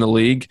top teams in the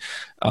league.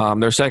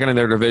 They're second in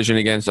their division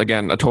against,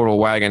 again, a total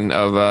wagon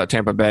of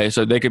Tampa Bay,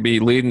 so they could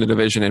be leading the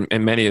division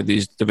in many of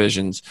these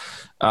divisions.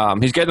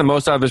 He's getting the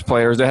most out of his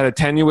players. They had a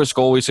tenuous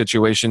goalie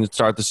situation to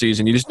start the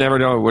season. You just never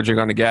know what you're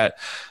going to get.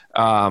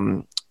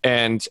 And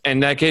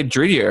that kid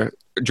Driedger,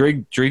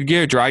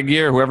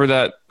 whoever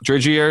that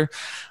Driedger.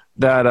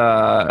 That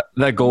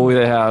goalie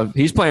they have,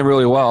 he's playing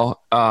really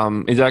well.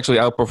 He's actually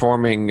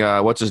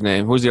outperforming what's his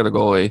name? Who's the other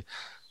goalie?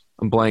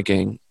 I'm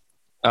blanking.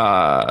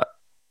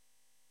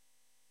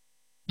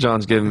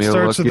 John's giving me a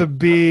look. Starts with a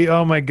B.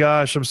 Oh my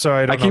gosh, I'm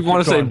sorry. I keep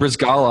wanting to say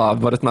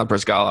Brizgalov, but it's not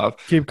Brizgalov.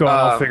 Keep going.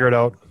 I'll figure it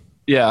out.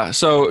 Yeah.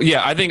 So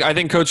yeah, I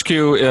think Coach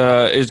Q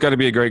is going to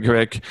be a great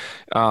pick.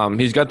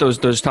 He's got those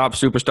top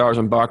superstars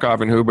in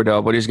Barkov and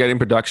Huberdeau, but he's getting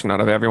production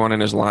out of everyone in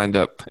his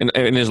lineup.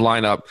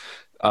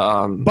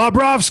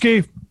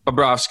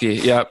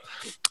 Bobrovsky, yep.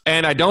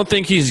 And I don't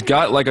think he's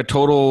got like a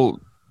total,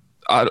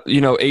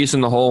 ace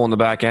in the hole in the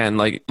back end.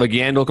 Like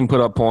Yandel can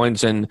put up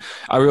points, and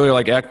I really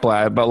like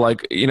Ekblad, but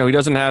like, he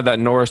doesn't have that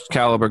Norris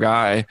caliber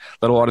guy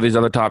that a lot of these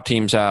other top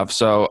teams have.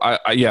 So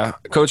yeah,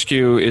 Coach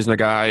Q is the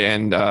guy,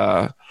 and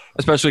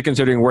especially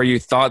considering where you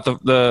thought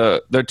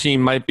their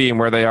team might be and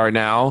where they are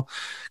now.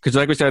 Because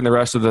like we said in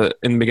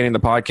the beginning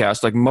of the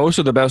podcast, like most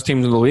of the best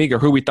teams in the league are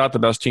who we thought the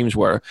best teams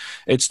were.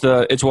 It's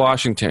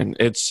Washington,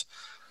 it's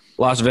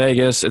Las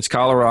Vegas, it's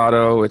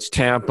Colorado, it's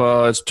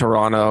Tampa, it's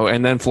Toronto,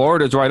 and then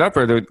Florida's right up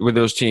there with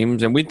those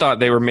teams. And we thought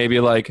they were maybe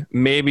a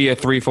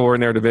 3-4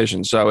 in their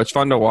division. So it's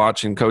fun to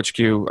watch. And Coach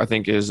Q, I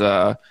think, is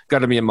got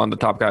to be among the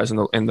top guys in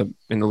the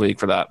league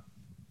for that.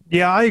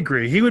 Yeah, I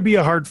agree. He would be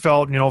a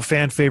heartfelt,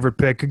 fan favorite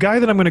pick. A guy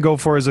that I'm going to go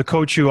for is a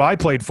coach who I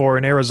played for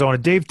in Arizona,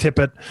 Dave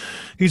Tippett.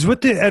 He's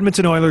with the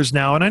Edmonton Oilers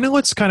now, and I know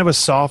it's kind of a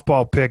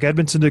softball pick.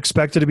 Edmonton's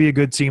expected to be a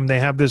good team. They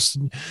have this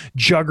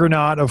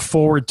juggernaut of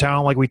forward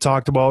talent like we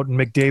talked about, and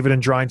McDavid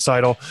and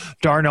Draisaitl.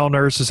 Darnell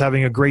Nurse is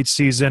having a great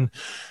season.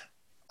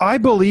 I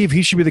believe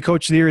he should be the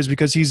coach of the year is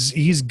because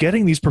he's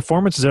getting these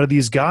performances out of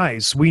these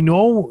guys. We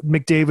know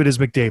McDavid is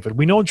McDavid.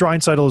 We know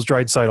Draisaitl is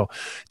Draisaitl.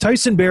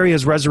 Tyson Barrie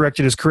has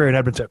resurrected his career in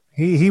Edmonton.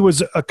 He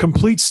was a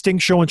complete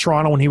stink show in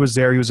Toronto when he was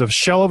there. He was a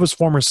shell of his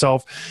former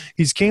self.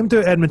 He's came to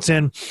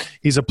Edmonton.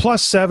 He's a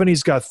 +7.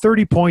 He's got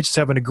 30 points. He's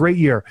having a great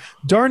year.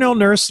 Darnell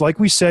Nurse, like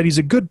we said, he's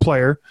a good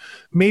player.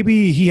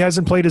 Maybe he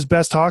hasn't played his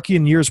best hockey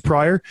in years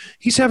prior.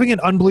 He's having an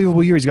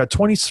unbelievable year. He's got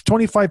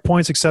 25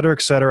 points, et cetera,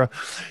 et cetera.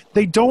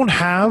 They don't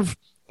have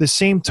the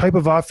same type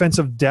of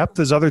offensive depth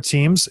as other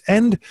teams.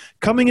 And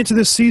coming into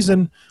this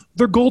season,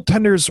 their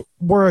goaltenders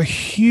were a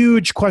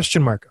huge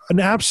question mark, an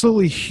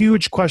absolutely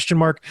huge question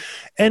mark.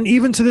 And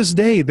even to this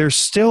day, they're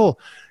still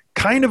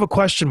kind of a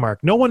question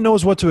mark. No one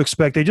knows what to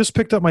expect. They just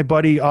picked up my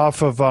buddy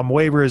off of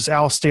waivers,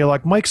 Al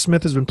Stalock. Mike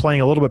Smith has been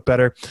playing a little bit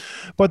better,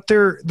 but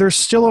they're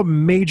still a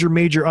major,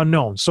 major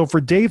unknown. So for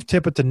Dave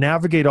Tippett to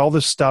navigate all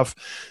this stuff,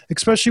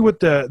 especially with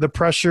the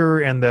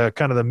pressure and the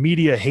kind of the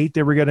media hate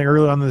they were getting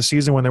early on in the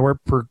season when they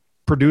weren't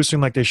producing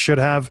like they should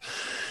have,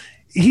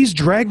 he's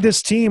dragged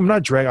this team. I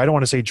don't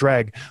want to say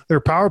drag. Their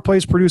power play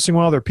is producing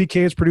well. Their PK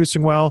is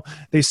producing well.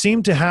 They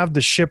seem to have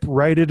the ship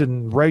righted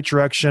in the right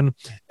direction.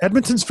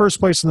 Edmonton's first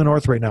place in the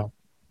North right now.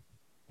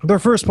 They're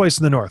first place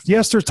in the North.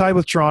 Yes, they're tied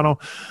with Toronto,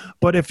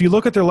 but if you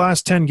look at their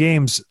last 10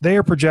 games, they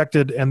are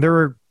projected, and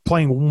they're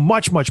playing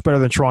much, much better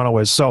than Toronto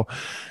is. So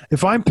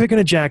if I'm picking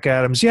a Jack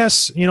Adams,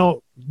 yes,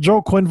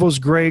 Joe Quenneville's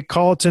great.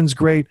 Colleton's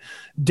great.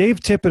 Dave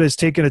Tippett has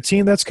taken a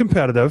team that's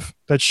competitive,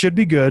 that should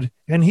be good,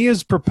 and he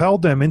has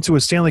propelled them into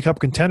a Stanley Cup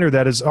contender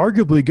that is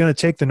arguably going to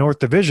take the North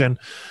Division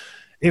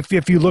if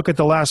you look at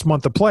the last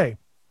month of play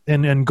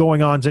and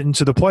going on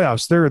into the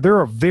playoffs.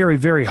 They're a very,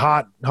 very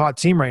hot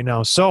team right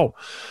now. So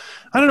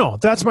I don't know.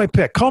 That's my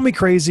pick. Call me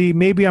crazy.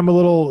 Maybe I'm a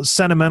little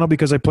sentimental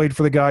because I played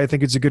for the guy. I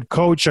think he's a good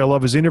coach. I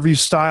love his interview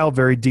style,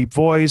 very deep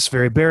voice,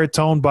 very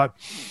baritone, but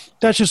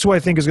that's just who I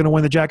think is going to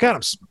win the Jack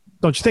Adams.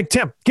 Don't you think,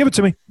 Tim? Give it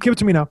to me. Give it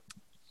to me now.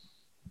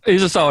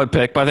 He's a solid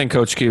pick, but I think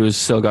Coach Q has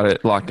still got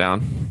it locked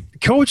down.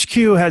 Coach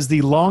Q has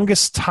the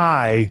longest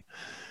tie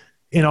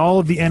in all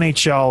of the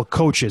NHL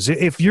coaches.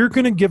 If you're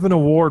going to give an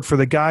award for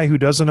the guy who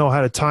doesn't know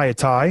how to tie a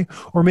tie,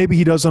 or maybe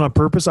he does it on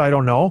purpose, I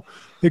don't know,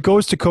 it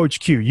goes to Coach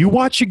Q. You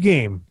watch a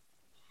game.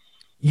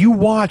 You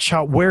watch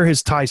where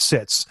his tie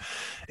sits.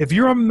 If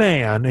you're a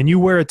man and you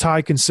wear a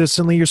tie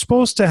consistently, you're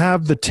supposed to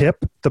have the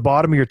tip, the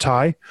bottom of your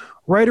tie,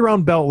 right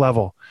around belt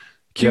level.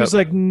 Q's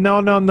like,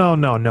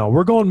 no.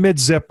 We're going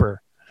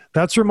mid-zipper.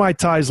 That's where my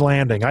tie's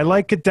landing. I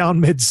like it down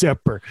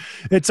mid-zipper.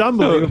 It's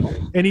unbelievable.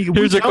 And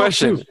here's a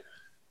question.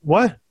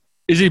 What?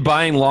 Is he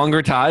buying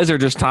longer ties or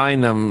just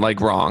tying them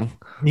wrong?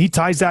 He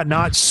ties that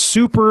knot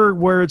super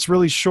where it's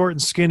really short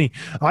and skinny.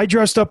 I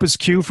dressed up as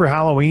Q for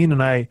Halloween,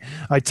 and I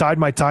tied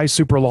my tie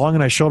super long,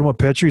 and I showed him a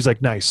picture. He's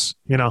like, nice.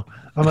 I'm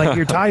like,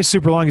 your tie is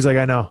super long. He's like,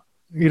 I know.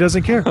 He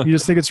doesn't care. You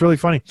just think it's really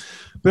funny.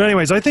 But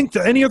anyways, I think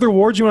any other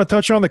awards you want to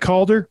touch on? The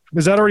Calder?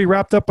 Is that already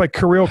wrapped up by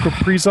Kirill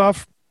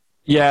Kaprizov?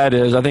 Yeah, it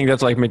is. I think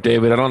that's like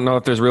McDavid. I don't know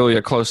if there's really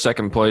a close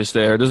second place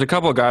there. There's a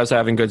couple of guys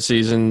having good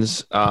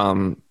seasons,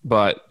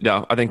 but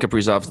yeah, I think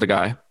Kaprizov's the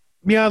guy.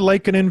 Yeah,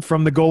 Lankinen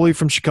from the goalie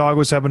from Chicago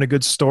is having a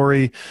good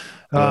story.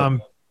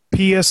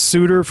 P.S.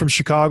 Suter from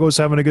Chicago is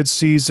having a good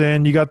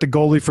season. You got the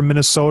goalie from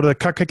Minnesota,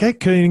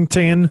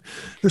 Kekkonen.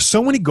 There's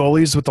so many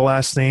goalies with the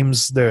last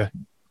names. The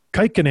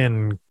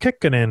Kaikkonen,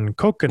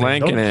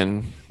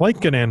 Kokkonen,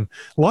 Lankinen.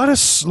 A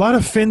lot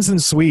of Finns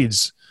and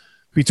Swedes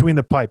between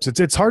the pipes.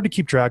 It's hard to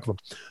keep track of them.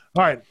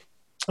 All right,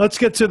 let's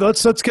get to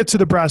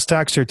the brass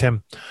tacks here,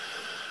 Tim.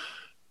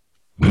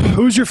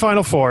 Who's your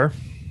Final Four?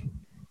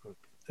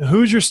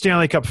 Who's your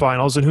Stanley Cup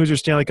Finals, and who's your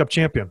Stanley Cup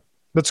champion?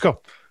 Let's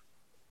go.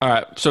 All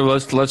right, so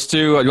let's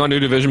do. You want to do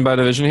division by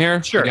division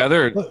here? Sure.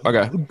 Together?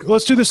 Okay.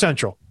 Let's do the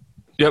Central.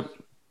 Yep.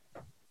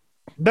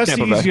 That's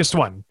Tampa the easiest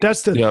one.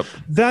 That's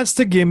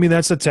the gimme.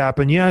 That's the tap.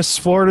 And yes,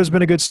 Florida's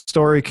been a good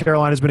story.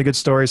 Carolina's been a good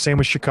story. Same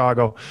with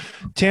Chicago.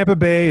 Tampa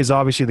Bay is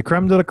obviously the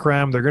creme de la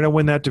creme. They're going to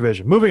win that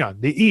division. Moving on.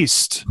 The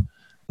East.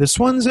 This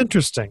one's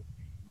interesting.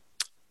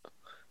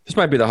 This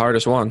might be the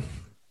hardest one.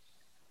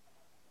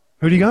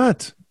 Who do you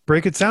got?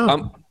 Break it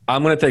down.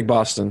 I'm going to take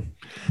Boston.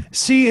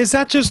 See, is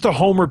that just a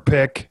homer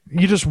pick?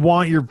 You just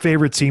want your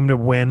favorite team to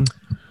win?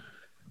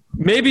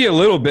 Maybe a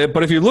little bit,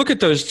 but if you look at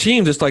those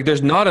teams, it's like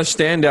there's not a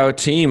standout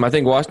team. I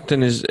think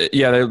Washington is,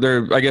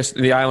 they're I guess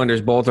the Islanders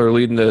both are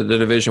leading the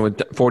division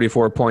with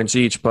 44 points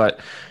each, but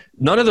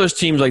none of those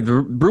teams, like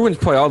the Bruins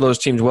play all those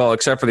teams well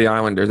except for the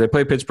Islanders. They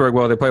play Pittsburgh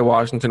well. They play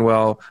Washington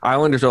well.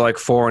 Islanders are like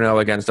 4-0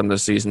 against them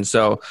this season.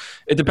 So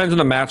it depends on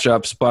the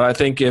matchups, but I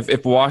think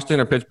if Washington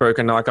or Pittsburgh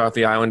can knock off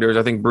the Islanders,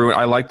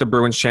 I like the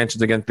Bruins'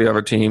 chances against the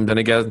other teams. And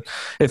again,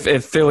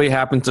 if Philly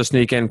happens to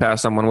sneak in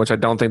past someone, which I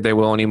don't think they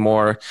will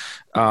anymore,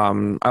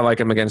 I like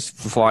them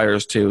against the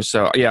Flyers too.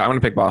 So yeah, I'm going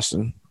to pick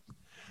Boston.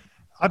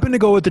 I'm going to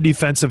go with the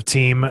defensive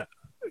team.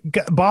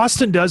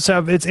 Boston does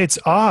have it's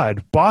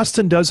odd.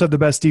 Boston does have the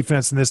best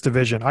defense in this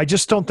division. I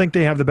just don't think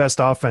they have the best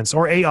offense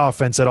or a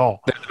offense at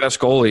all. They have the best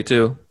goalie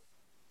too.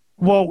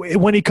 Well,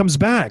 when he comes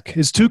back,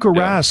 is Tuukka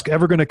Rask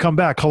ever going to come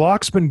back?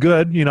 Halak's been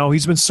good,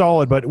 he's been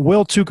solid, but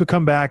will Tuukka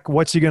come back?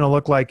 What's he going to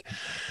look like?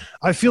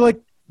 I feel like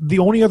the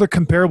only other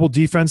comparable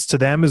defense to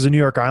them is the New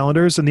York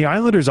Islanders, and the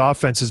Islanders'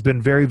 offense has been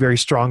very, very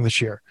strong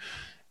this year.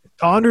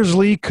 Anders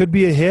Lee could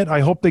be a hit. I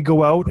hope they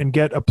go out and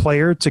get a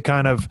player to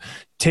kind of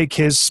take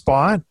his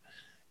spot.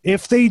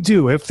 If they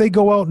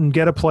go out and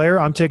get a player,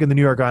 I'm taking the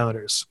New York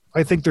Islanders.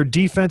 I think their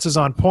defense is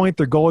on point.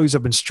 Their goalies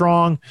have been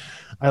strong.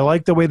 I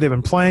like the way they've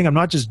been playing. I'm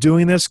not just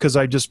doing this because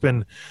I've just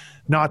been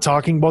not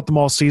talking about them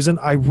all season.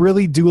 I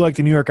really do like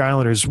the New York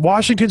Islanders.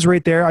 Washington's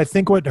right there. I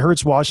think what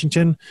hurts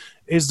Washington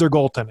is their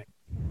goaltending.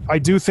 I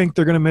do think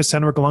they're going to miss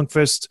Henrik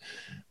Lundqvist.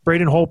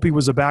 Braden Holtby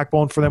was a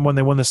backbone for them when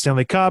they won the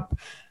Stanley Cup.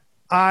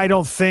 I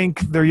don't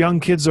think their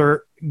young kids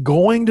are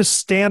going to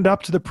stand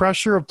up to the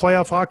pressure of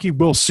playoff hockey.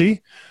 We'll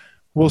see.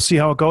 We'll see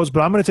how it goes, but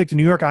I'm going to take the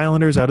New York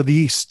Islanders out of the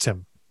East,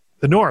 Tim.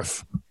 The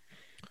North.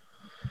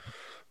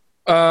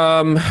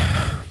 Again,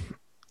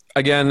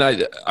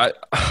 I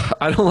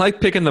don't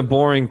like picking the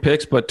boring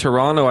picks, but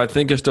Toronto, I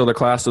think, is still the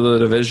class of the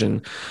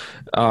division.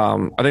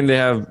 I think they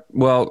have –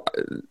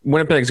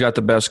 Winnipeg's got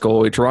the best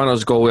goalie.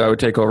 Toronto's goalie I would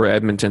take over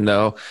Edmonton,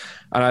 though.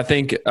 And I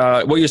think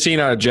what you're seeing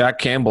out of Jack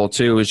Campbell,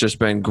 too, has just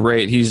been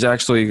great. He's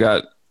actually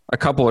got a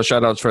couple of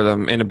shutouts for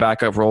them in a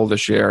backup role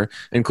this year,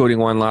 including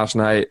one last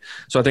night.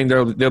 So I think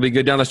they'll be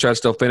good down the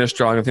stretch. They'll finish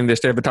strong. I think they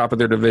stay at the top of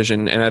their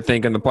division. And I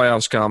think in the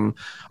playoffs come,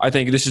 I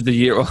think this is the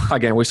year.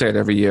 Again, we say it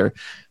every year.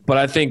 But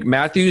I think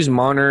Matthews,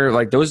 Marner,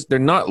 like those, they're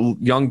not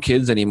young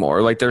kids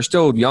anymore. Like they're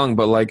still young,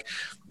 but like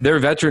they're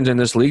veterans in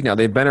this league now.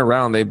 They've been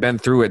around. They've been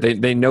through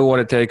it. They know what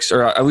it takes,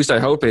 or at least I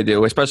hope they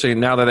do, especially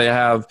now that they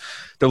have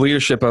the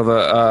leadership of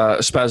a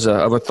Spezza,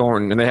 of a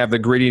Thornton, and they have the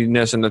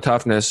grittiness and the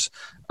toughness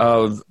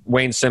of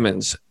Wayne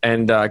Simmons.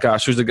 And,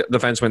 gosh, who's the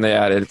defenseman they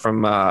added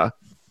from TJ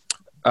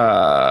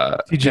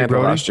Tampa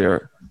last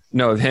year?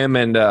 No, him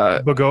and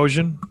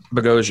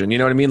Bogosian. You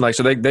know what I mean? Like,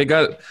 so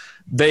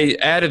they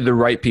added the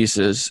right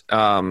pieces.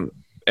 And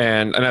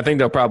I think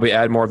they'll probably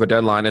add more of a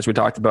deadline, as we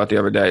talked about the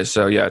other day.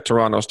 So, yeah,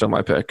 Toronto's still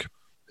my pick.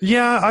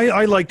 Yeah,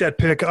 I like that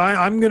pick.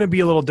 I'm going to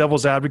be a little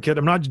devil's advocate.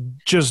 I'm not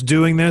just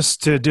doing this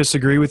to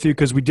disagree with you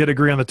because we did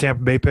agree on the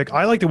Tampa Bay pick.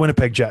 I like the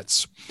Winnipeg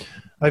Jets.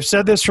 I've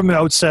said this from the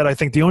outset. I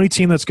think the only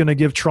team that's going to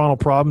give Toronto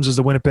problems is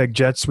the Winnipeg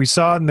Jets. We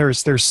saw it in their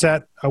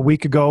set a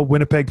week ago.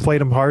 Winnipeg played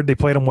them hard. They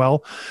played them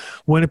well.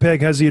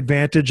 Winnipeg has the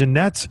advantage in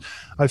net.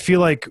 I feel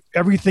like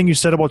everything you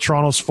said about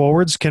Toronto's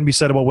forwards can be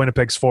said about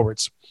Winnipeg's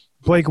forwards.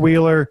 Blake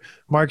Wheeler,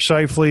 Mark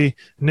Scheifele,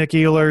 Nick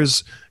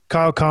Ehlers,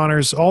 Kyle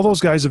Connors, all those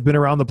guys have been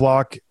around the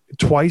block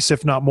twice,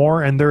 if not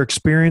more, and they're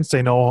experienced.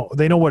 They know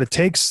what it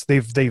takes.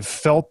 They've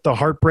felt the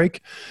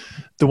heartbreak.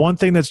 The one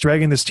thing that's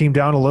dragging this team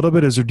down a little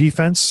bit is their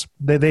defense.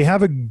 They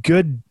have a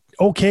good,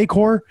 okay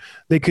core.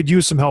 They could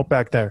use some help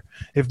back there.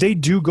 If they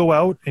do go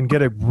out and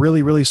get a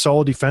really, really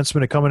solid defenseman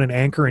to come in and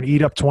anchor and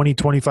eat up 20,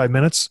 25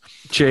 minutes.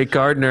 Jake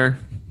Gardner.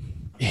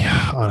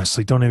 Yeah,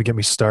 honestly, don't even get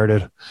me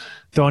started.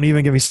 Don't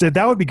even get me started.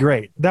 That would be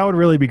great. That would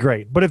really be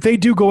great. But if they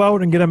do go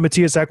out and get a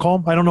Matthias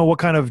Ekholm, I don't know what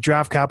kind of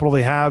draft capital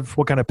they have,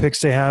 what kind of picks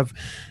they have.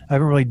 I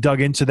haven't really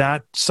dug into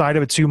that side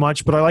of it too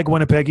much, but I like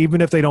Winnipeg, even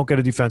if they don't get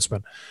a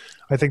defenseman.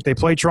 I think they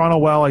play Toronto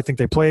well. I think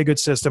they play a good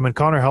system. And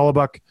Connor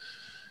Hellebuck,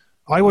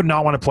 I would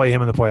not want to play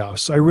him in the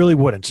playoffs. I really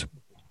wouldn't.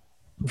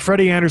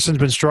 Freddie Anderson's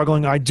been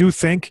struggling. I do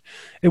think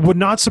it would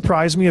not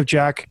surprise me if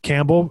Jack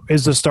Campbell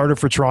is the starter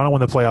for Toronto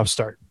when the playoffs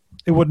start.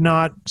 It would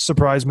not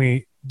surprise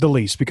me the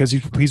least because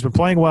he's been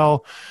playing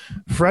well.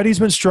 Freddie's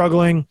been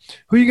struggling.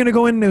 Who are you going to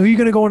go in? Who are you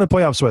going to go into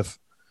playoffs with?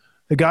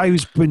 A guy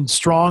who's been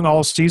strong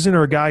all season,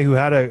 or a guy who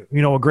had a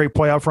great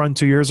playoff run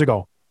 2 years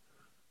ago?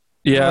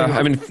 Yeah,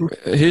 I mean,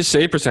 his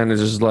save percentage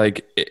is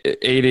like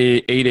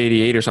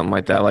 888 or something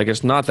like that. Like,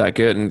 it's not that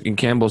good. And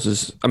Campbell's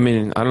is, I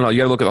mean, I don't know. You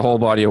got to look at the whole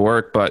body of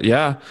work. But,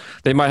 yeah,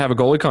 they might have a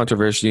goalie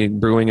controversy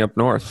brewing up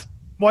north.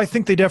 Well, I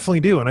think they definitely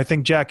do. And I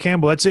think Jack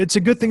Campbell, it's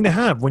a good thing to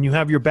have when you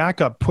have your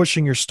backup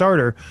pushing your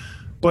starter.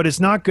 But it's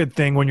not a good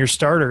thing when your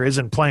starter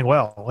isn't playing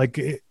well. Like,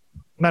 I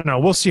don't know.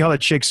 We'll see how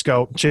that shakes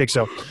out.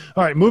 All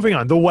right, moving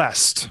on. The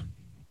West.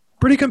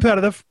 Pretty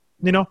competitive,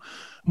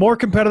 more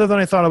competitive than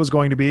I thought it was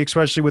going to be,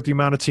 especially with the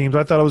amount of teams.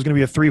 I thought it was going to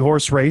be a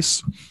 3-horse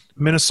race.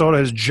 Minnesota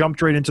has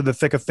jumped right into the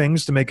thick of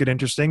things to make it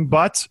interesting.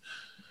 But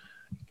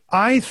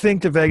I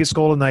think the Vegas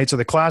Golden Knights are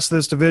the class of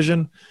this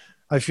division.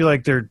 I feel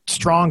like they're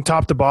strong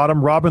top to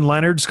bottom. Robin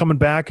Leonard's coming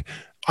back.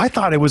 I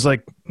thought it was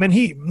like, man,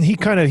 he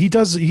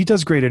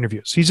does great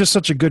interviews. He's just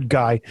such a good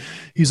guy.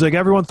 He's like,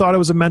 everyone thought it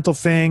was a mental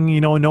thing.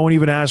 No one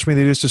even asked me.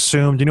 They just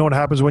assumed. You know what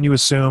happens when you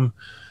assume?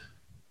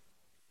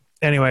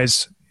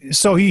 Anyways,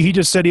 so he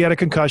just said he had a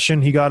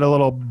concussion. He got a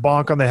little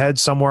bonk on the head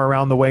somewhere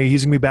around the way.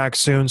 He's going to be back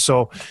soon.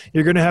 So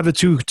you're going to have the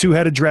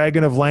two-headed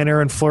dragon of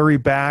Leonard and Fleury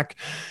back.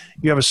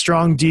 You have a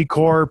strong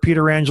D-core.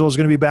 Peter Angelo is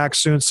going to be back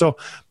soon. So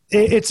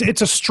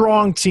it's a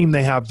strong team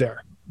they have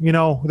there.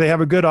 They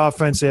have a good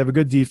offense. They have a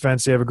good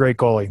defense. They have a great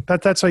goalie.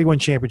 That's how you win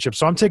championships.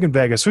 So I'm taking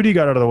Vegas. Who do you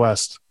got out of the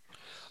West?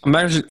 I'm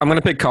going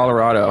to pick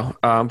Colorado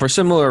for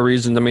similar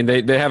reasons. I mean,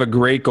 they have a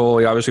great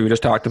goalie. Obviously, we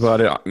just talked about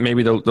it.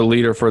 Maybe the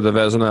leader for the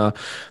Vezina.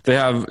 They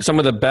have some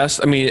of the best.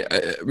 I mean,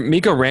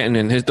 Mikko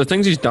Rantanen, the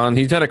things he's done.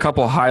 He's had a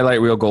couple of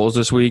highlight reel goals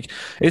this week.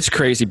 It's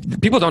crazy.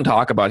 People don't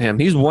talk about him.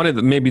 He's one of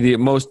maybe the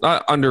most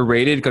not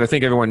underrated, because I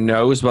think everyone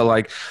knows, but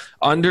like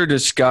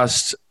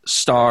under-discussed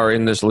star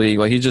in this league.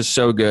 Like, he's just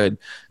so good.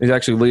 He's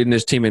actually leading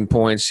his team in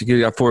points. He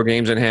got 4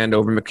 games in hand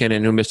over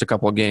McKinnon, who missed a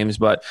couple of games.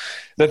 But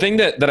the thing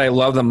that I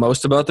love the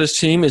most about this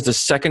team is the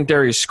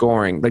secondary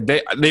scoring. Like,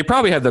 they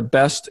probably have the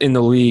best in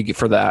the league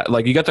for that.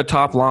 Like, you got the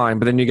top line,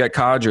 but then you got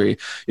Kadri,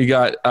 you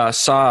got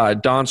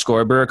Saad,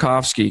 Donskoi,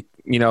 Burakovsky,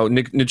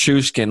 Nick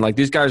Nichushkin. Like,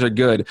 these guys are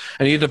good.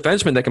 And you have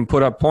defensemen that can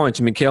put up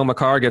points. I mean, Cale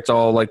Makar gets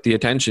all like the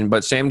attention,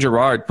 but Sam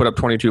Girard put up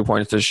 22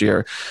 points this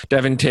year.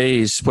 Devin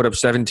Tays put up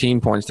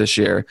 17 points this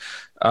year.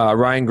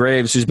 Ryan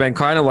Graves, who's been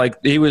kind of like,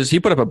 he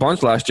put up a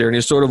bunch last year, and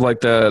he's sort of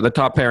like the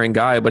top pairing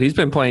guy, but he's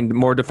been playing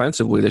more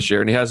defensively this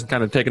year, and he hasn't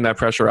kind of taken that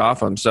pressure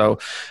off him. So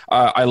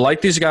I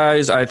like these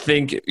guys. I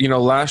think,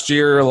 last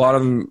year, a lot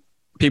of them,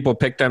 people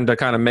picked them to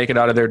kind of make it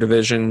out of their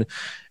division,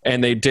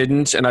 and they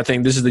didn't. And I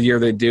think this is the year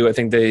they do. I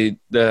think they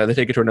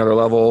take it to another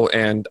level.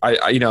 And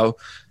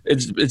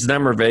it's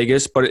them or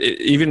Vegas. But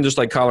even just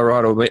like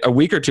Colorado, a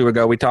week or two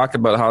ago, we talked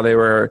about how they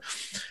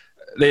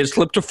had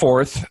slipped to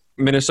 4th.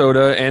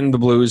 Minnesota and the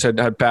Blues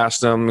had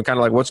passed them. Kind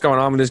of like, what's going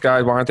on with these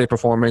guys? Why aren't they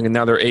performing? And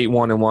now they're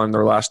 8-1-1.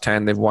 Their last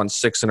 10, they've won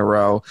 6 in a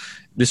row.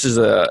 This is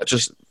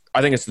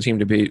I think it's the team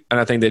to beat,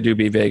 and I think they do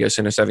beat Vegas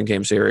in a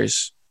 7-game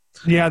series.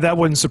 Yeah, that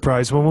wouldn't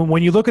surprise.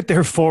 When you look at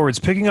their forwards,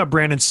 picking up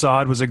Brandon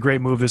Saad was a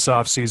great move this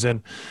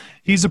offseason.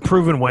 He's a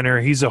proven winner.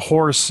 He's a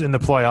horse in the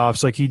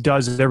playoffs. Like, he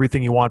does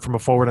everything you want from a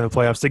forward in the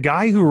playoffs. The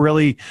guy who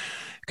really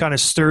kind of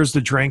stirs the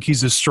drink,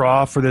 he's a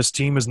straw for this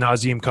team, is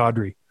Nazem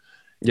Kadri.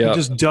 He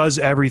just does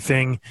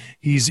everything.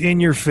 He's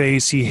in your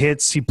face. He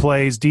hits. He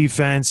plays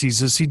defense.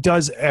 He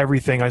does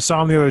everything. I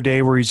saw him the other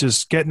day where he's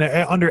just getting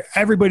under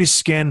everybody's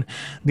skin.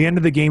 At the end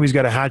of the game, he's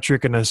got a hat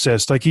trick and an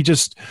assist. Like, he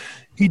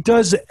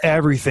does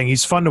everything.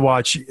 He's fun to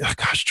watch.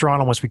 Gosh,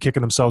 Toronto must be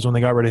kicking themselves when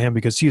they got rid of him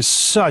because he is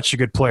such a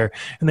good player.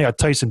 And they got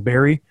Tyson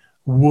Barrie.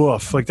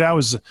 Woof. Like, that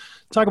was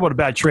 – talk about a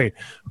bad trade.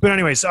 But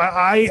anyways,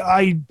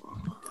 I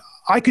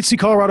could see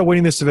Colorado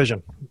winning this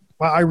division.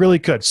 I really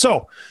could.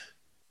 So,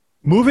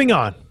 moving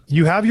on.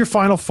 You have your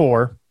Final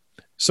Four.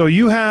 So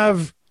you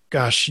have,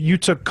 you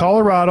took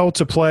Colorado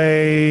to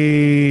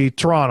play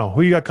Toronto.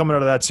 Who you got coming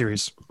out of that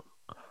series?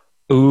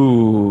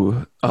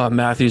 Ooh,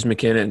 Matthews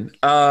McKinnon.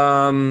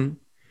 I'm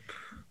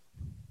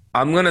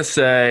going to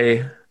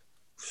say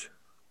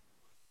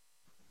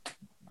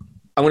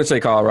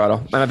Colorado.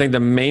 And I think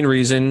the main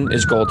reason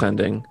is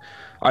goaltending.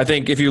 I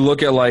think if you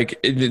look at, like,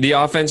 the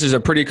offense is a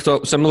pretty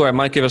similar. I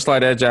might give a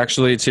slight edge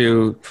actually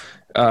to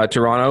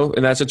Toronto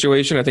in that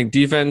situation. I think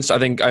defense, I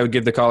think I would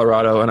give the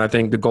Colorado, and I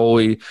think the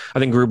goalie, I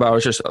think Grubauer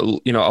is just a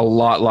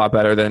lot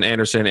better than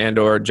Anderson and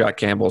or Jack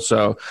Campbell.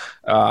 So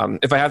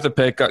if I have to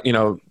pick,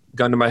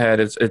 gun to my head,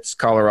 it's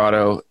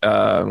Colorado.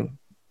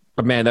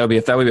 But man, that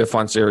would be a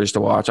fun series to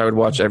watch. I would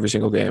watch every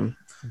single game.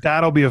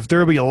 There'll be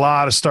a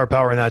lot of star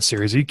power in that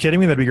series. Are you kidding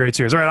me? That'd be a great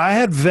series. All right, I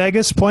had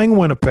Vegas playing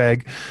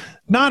Winnipeg.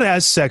 Not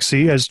as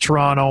sexy as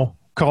Toronto,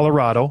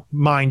 Colorado,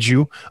 mind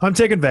you. I'm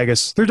taking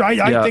Vegas.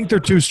 I think they're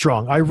too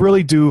strong. I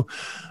really do.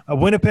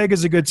 Winnipeg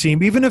is a good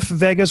team. Even if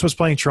Vegas was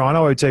playing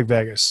Toronto, I would take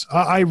Vegas.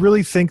 I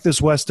really think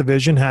this West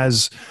Division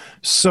has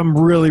some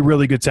really,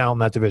 really good talent in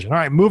that division. All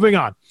right, moving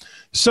on.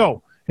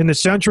 So, in the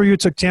Central, you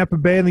took Tampa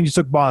Bay, and then you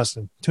took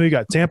Boston. So you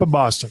got Tampa,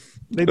 Boston.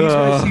 These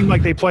guys seem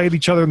like they play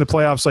each other in the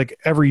playoffs like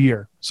every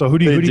year. So who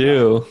do you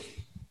do?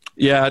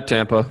 Yeah,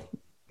 Tampa.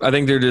 I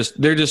think they're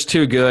just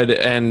too good,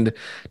 and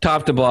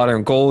top to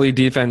bottom, goalie,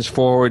 defense,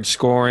 forward,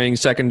 scoring,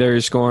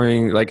 secondary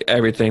scoring, like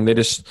everything.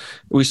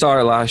 We saw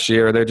it last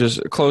year. They're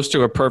just close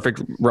to a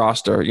perfect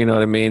roster. You know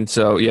what I mean?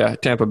 So yeah,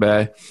 Tampa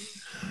Bay.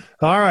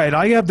 All right,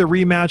 I have the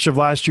rematch of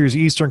last year's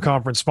Eastern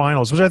Conference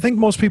Finals, which I think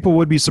most people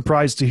would be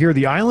surprised to hear.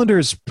 The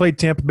Islanders played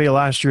Tampa Bay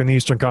last year in the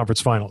Eastern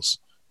Conference Finals.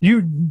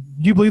 You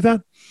believe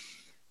that?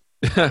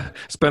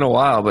 It's been a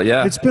while, but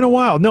yeah. It's been a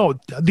while. No,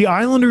 the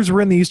Islanders were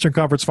in the Eastern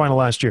Conference Final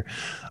last year.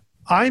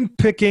 I'm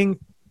taking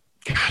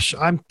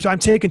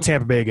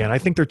Tampa Bay again. I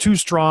think they're too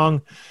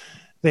strong.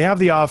 They have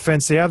the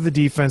offense, they have the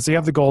defense, they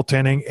have the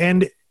goaltending.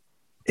 And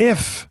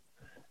if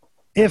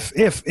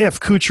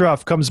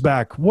Kucherov comes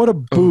back, what a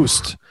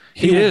boost.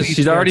 He is.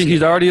 He's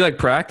already like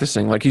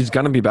practicing. Like, he's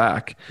going to be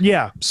back.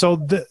 Yeah.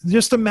 So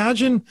just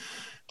imagine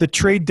the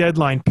trade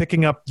deadline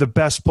picking up the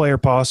best player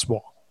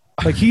possible.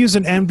 Like, he is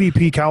an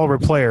MVP caliber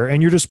player,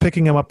 and you're just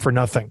picking him up for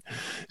nothing.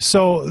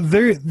 So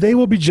they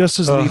will be just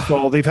as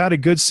lethal. They've had a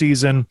good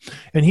season,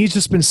 and he's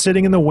just been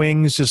sitting in the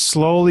wings, just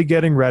slowly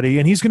getting ready,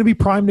 and he's going to be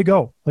primed to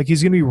go. Like,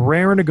 he's going to be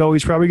raring to go.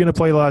 He's probably going to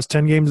play the last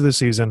 10 games of the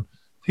season.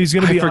 He's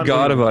going to be. I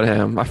forgot about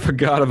him. I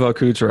forgot about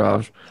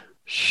Kucherov.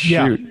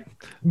 Shoot.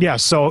 Yeah.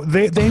 So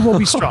they will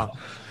be strong.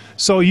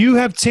 So you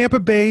have Tampa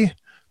Bay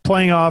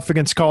playing off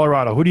against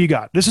Colorado. Who do you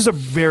got? This is a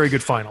very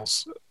good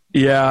finals.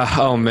 Yeah.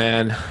 Oh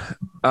man.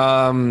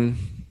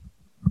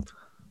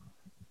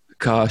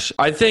 Gosh,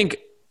 I think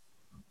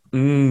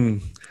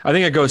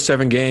it goes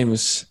 7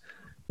 games,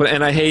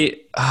 and I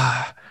hate.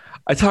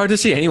 It's hard to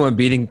see anyone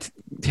beating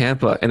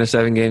Tampa in a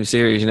 7-game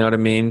series. You know what I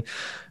mean?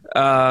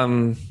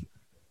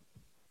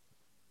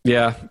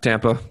 Yeah,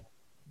 Tampa.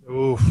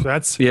 Ooh,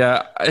 that's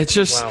It's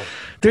just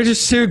they're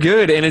just too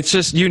good, and it's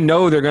just they're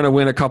going to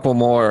win a couple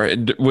more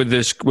with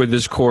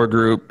this core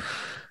group.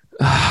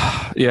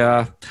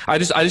 Yeah, I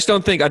just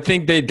don't think. I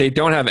think they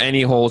don't have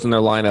any holes in their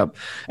lineup,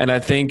 and I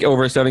think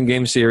over a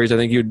 7-game series, I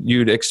think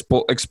you'd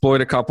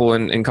exploit a couple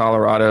in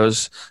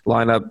Colorado's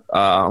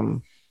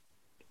lineup.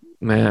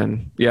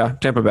 Man, yeah,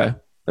 Tampa Bay.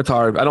 It's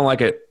hard. I don't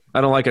like it. I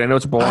know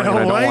it's boring. I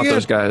don't want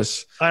those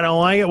guys. I don't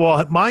like it.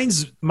 Well,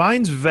 mine's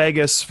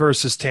Vegas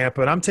versus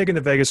Tampa, and I'm taking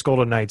the Vegas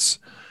Golden Knights.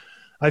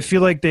 I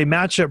feel like they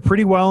match up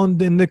pretty well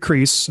in the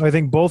crease. I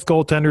think both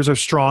goaltenders are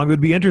strong. It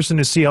would be interesting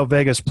to see how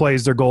Vegas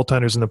plays their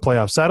goaltenders in the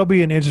playoffs. That'll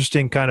be an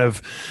interesting kind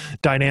of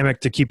dynamic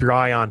to keep your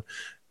eye on.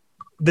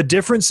 The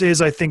difference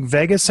is I think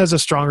Vegas has a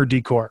stronger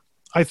decor.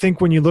 I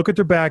think when you look at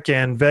their back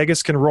end,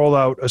 Vegas can roll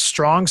out a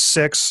strong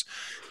 6.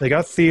 They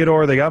got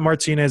Theodore. They got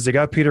Martinez. They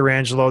got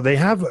Pietrangelo. They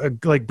have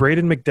like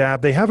Braden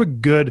McDabb. They have a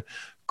good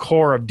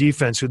core of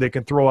defense who they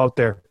can throw out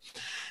there.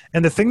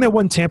 And the thing that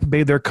won Tampa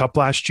Bay their cup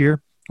last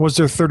year was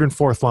their 3rd and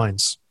 4th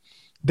lines.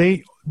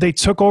 They they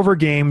took over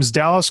games.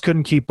 Dallas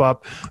couldn't keep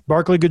up.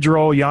 Barclay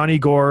Goodrow, Yanni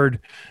Gourde,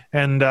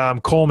 and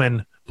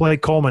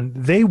Blake Coleman,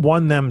 they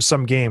won them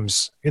some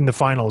games in the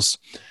finals.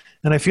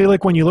 And I feel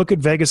like when you look at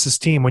Vegas's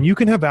team, when you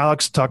can have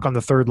Alex Tuch on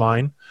the third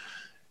line,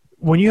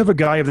 when you have a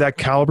guy of that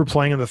caliber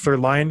playing on the third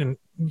line, and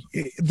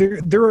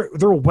they're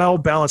a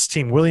well-balanced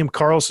team. William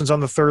Karlsson's on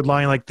the third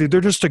line. Like,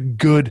 they're just a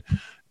good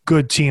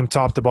team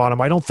top to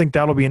bottom. I don't think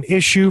that'll be an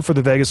issue for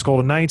the Vegas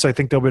Golden Knights. I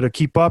think they'll be able to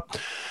keep up.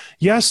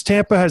 Yes,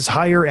 Tampa has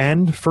higher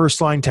end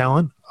first-line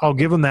talent. I'll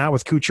give them that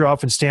with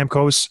Kucherov and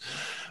Stamkos.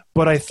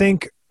 But I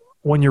think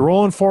when you're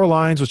rolling four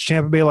lines, which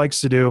Tampa Bay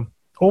likes to do,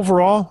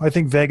 overall, I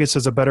think Vegas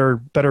has a better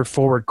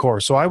forward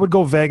core. So I would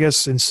go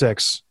Vegas in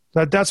 6.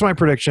 That's my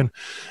prediction.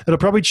 It'll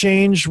probably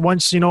change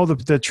once,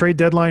 the trade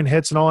deadline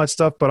hits and all that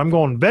stuff, but I'm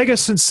going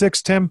Vegas in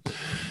 6, Tim,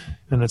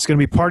 and it's going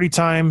to be party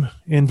time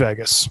in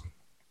Vegas.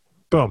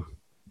 Boom.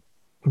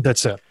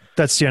 That's it.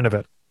 That's the end of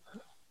it.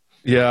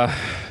 Yeah.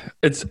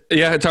 It's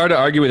hard to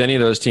argue with any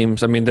of those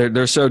teams. I mean,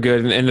 they're so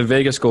good, and the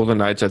Vegas Golden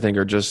Knights, I think,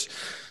 are just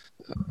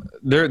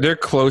they're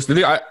close.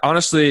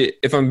 Honestly,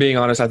 if I'm being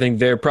honest, I think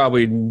they're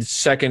probably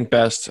second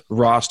best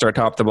roster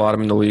top to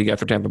bottom in the league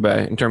after Tampa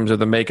Bay in terms of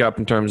the makeup,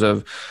 in terms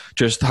of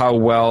just how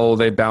well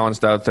they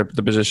balanced out the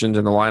positions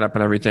in the lineup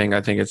and everything. I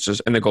think it's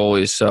just, and the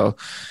goalies. So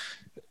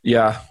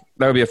yeah,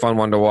 that would be a fun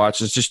one to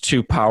watch. It's just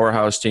two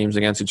powerhouse teams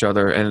against each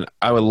other, and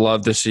I would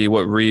love to see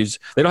what Reeves.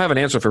 They don't have an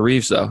answer for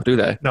Reeves, though, do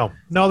they? No,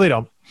 they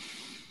don't.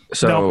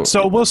 So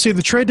we'll see.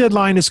 The trade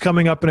deadline is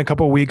coming up in a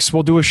couple of weeks.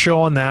 We'll do a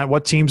show on that,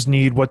 what teams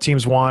need, what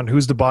teams want,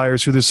 who's the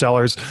buyers, who the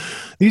sellers.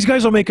 These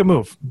guys will make a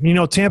move.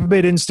 Tampa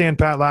Bay didn't stand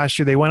pat last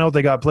year. They went out,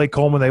 they got Blake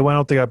Coleman. They went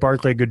out, they got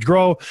Barclay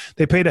Goodrow.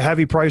 They paid a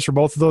heavy price for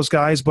both of those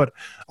guys, but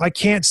I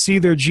can't see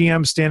their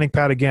GM standing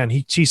pat again.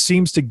 He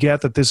seems to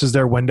get that this is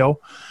their window,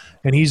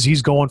 and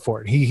he's going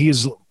for it. He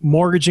is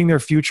mortgaging their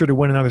future to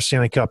win another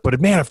Stanley Cup. But,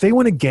 man, if they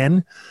win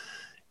again –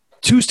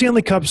 2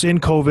 Stanley Cups in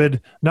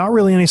COVID, not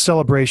really any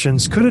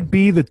celebrations. Could it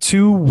be the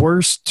 2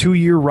 worst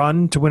 2-year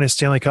run to win a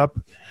Stanley Cup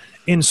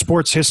in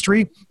sports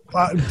history?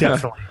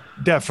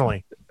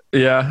 Definitely.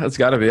 Yeah, it's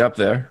got to be up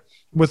there.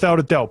 Without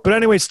a doubt. But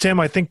anyways, Tim,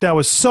 I think that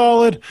was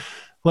solid.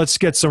 Let's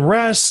get some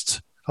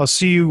rest. I'll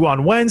see you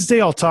on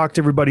Wednesday. I'll talk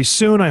to everybody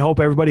soon. I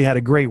hope everybody had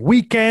a great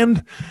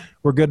weekend.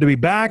 We're good to be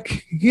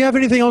back. You have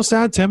anything else to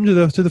add, Tim, to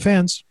the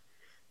fans?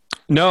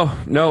 No,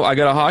 I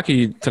got a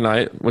hockey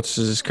tonight, which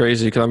is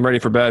crazy because I'm ready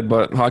for bed,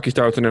 but hockey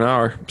starts in an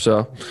hour. So,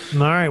 all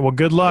right, well,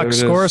 good luck.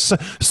 Score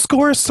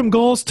us some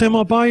goals, Tim.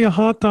 I'll buy you a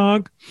hot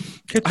dog.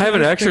 I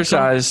haven't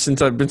exercised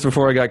since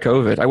before I got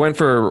COVID. I went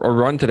for a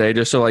run today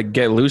just to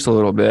get loose a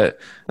little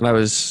bit, and I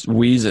was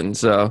wheezing.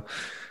 So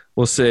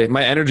we'll see.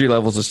 My energy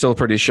levels are still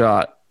pretty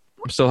shot.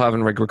 I'm still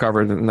haven't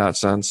recovered in that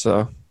sense.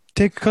 So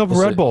take a couple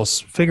Red Bulls.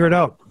 Figure it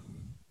out.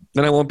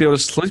 Then I won't be able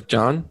to sleep,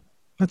 John.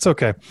 That's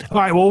okay. All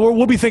right. Well,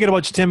 we'll be thinking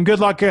about you, Tim.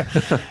 Good luck.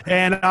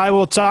 And I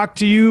will talk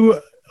to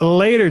you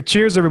later.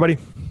 Cheers, everybody.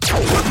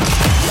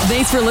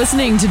 Thanks for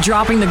listening to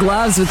Dropping the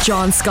Gloves with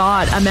John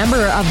Scott, a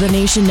member of the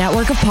Nation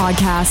Network of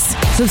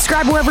Podcasts.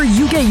 Subscribe wherever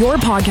you get your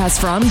podcasts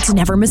from to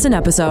never miss an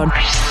episode.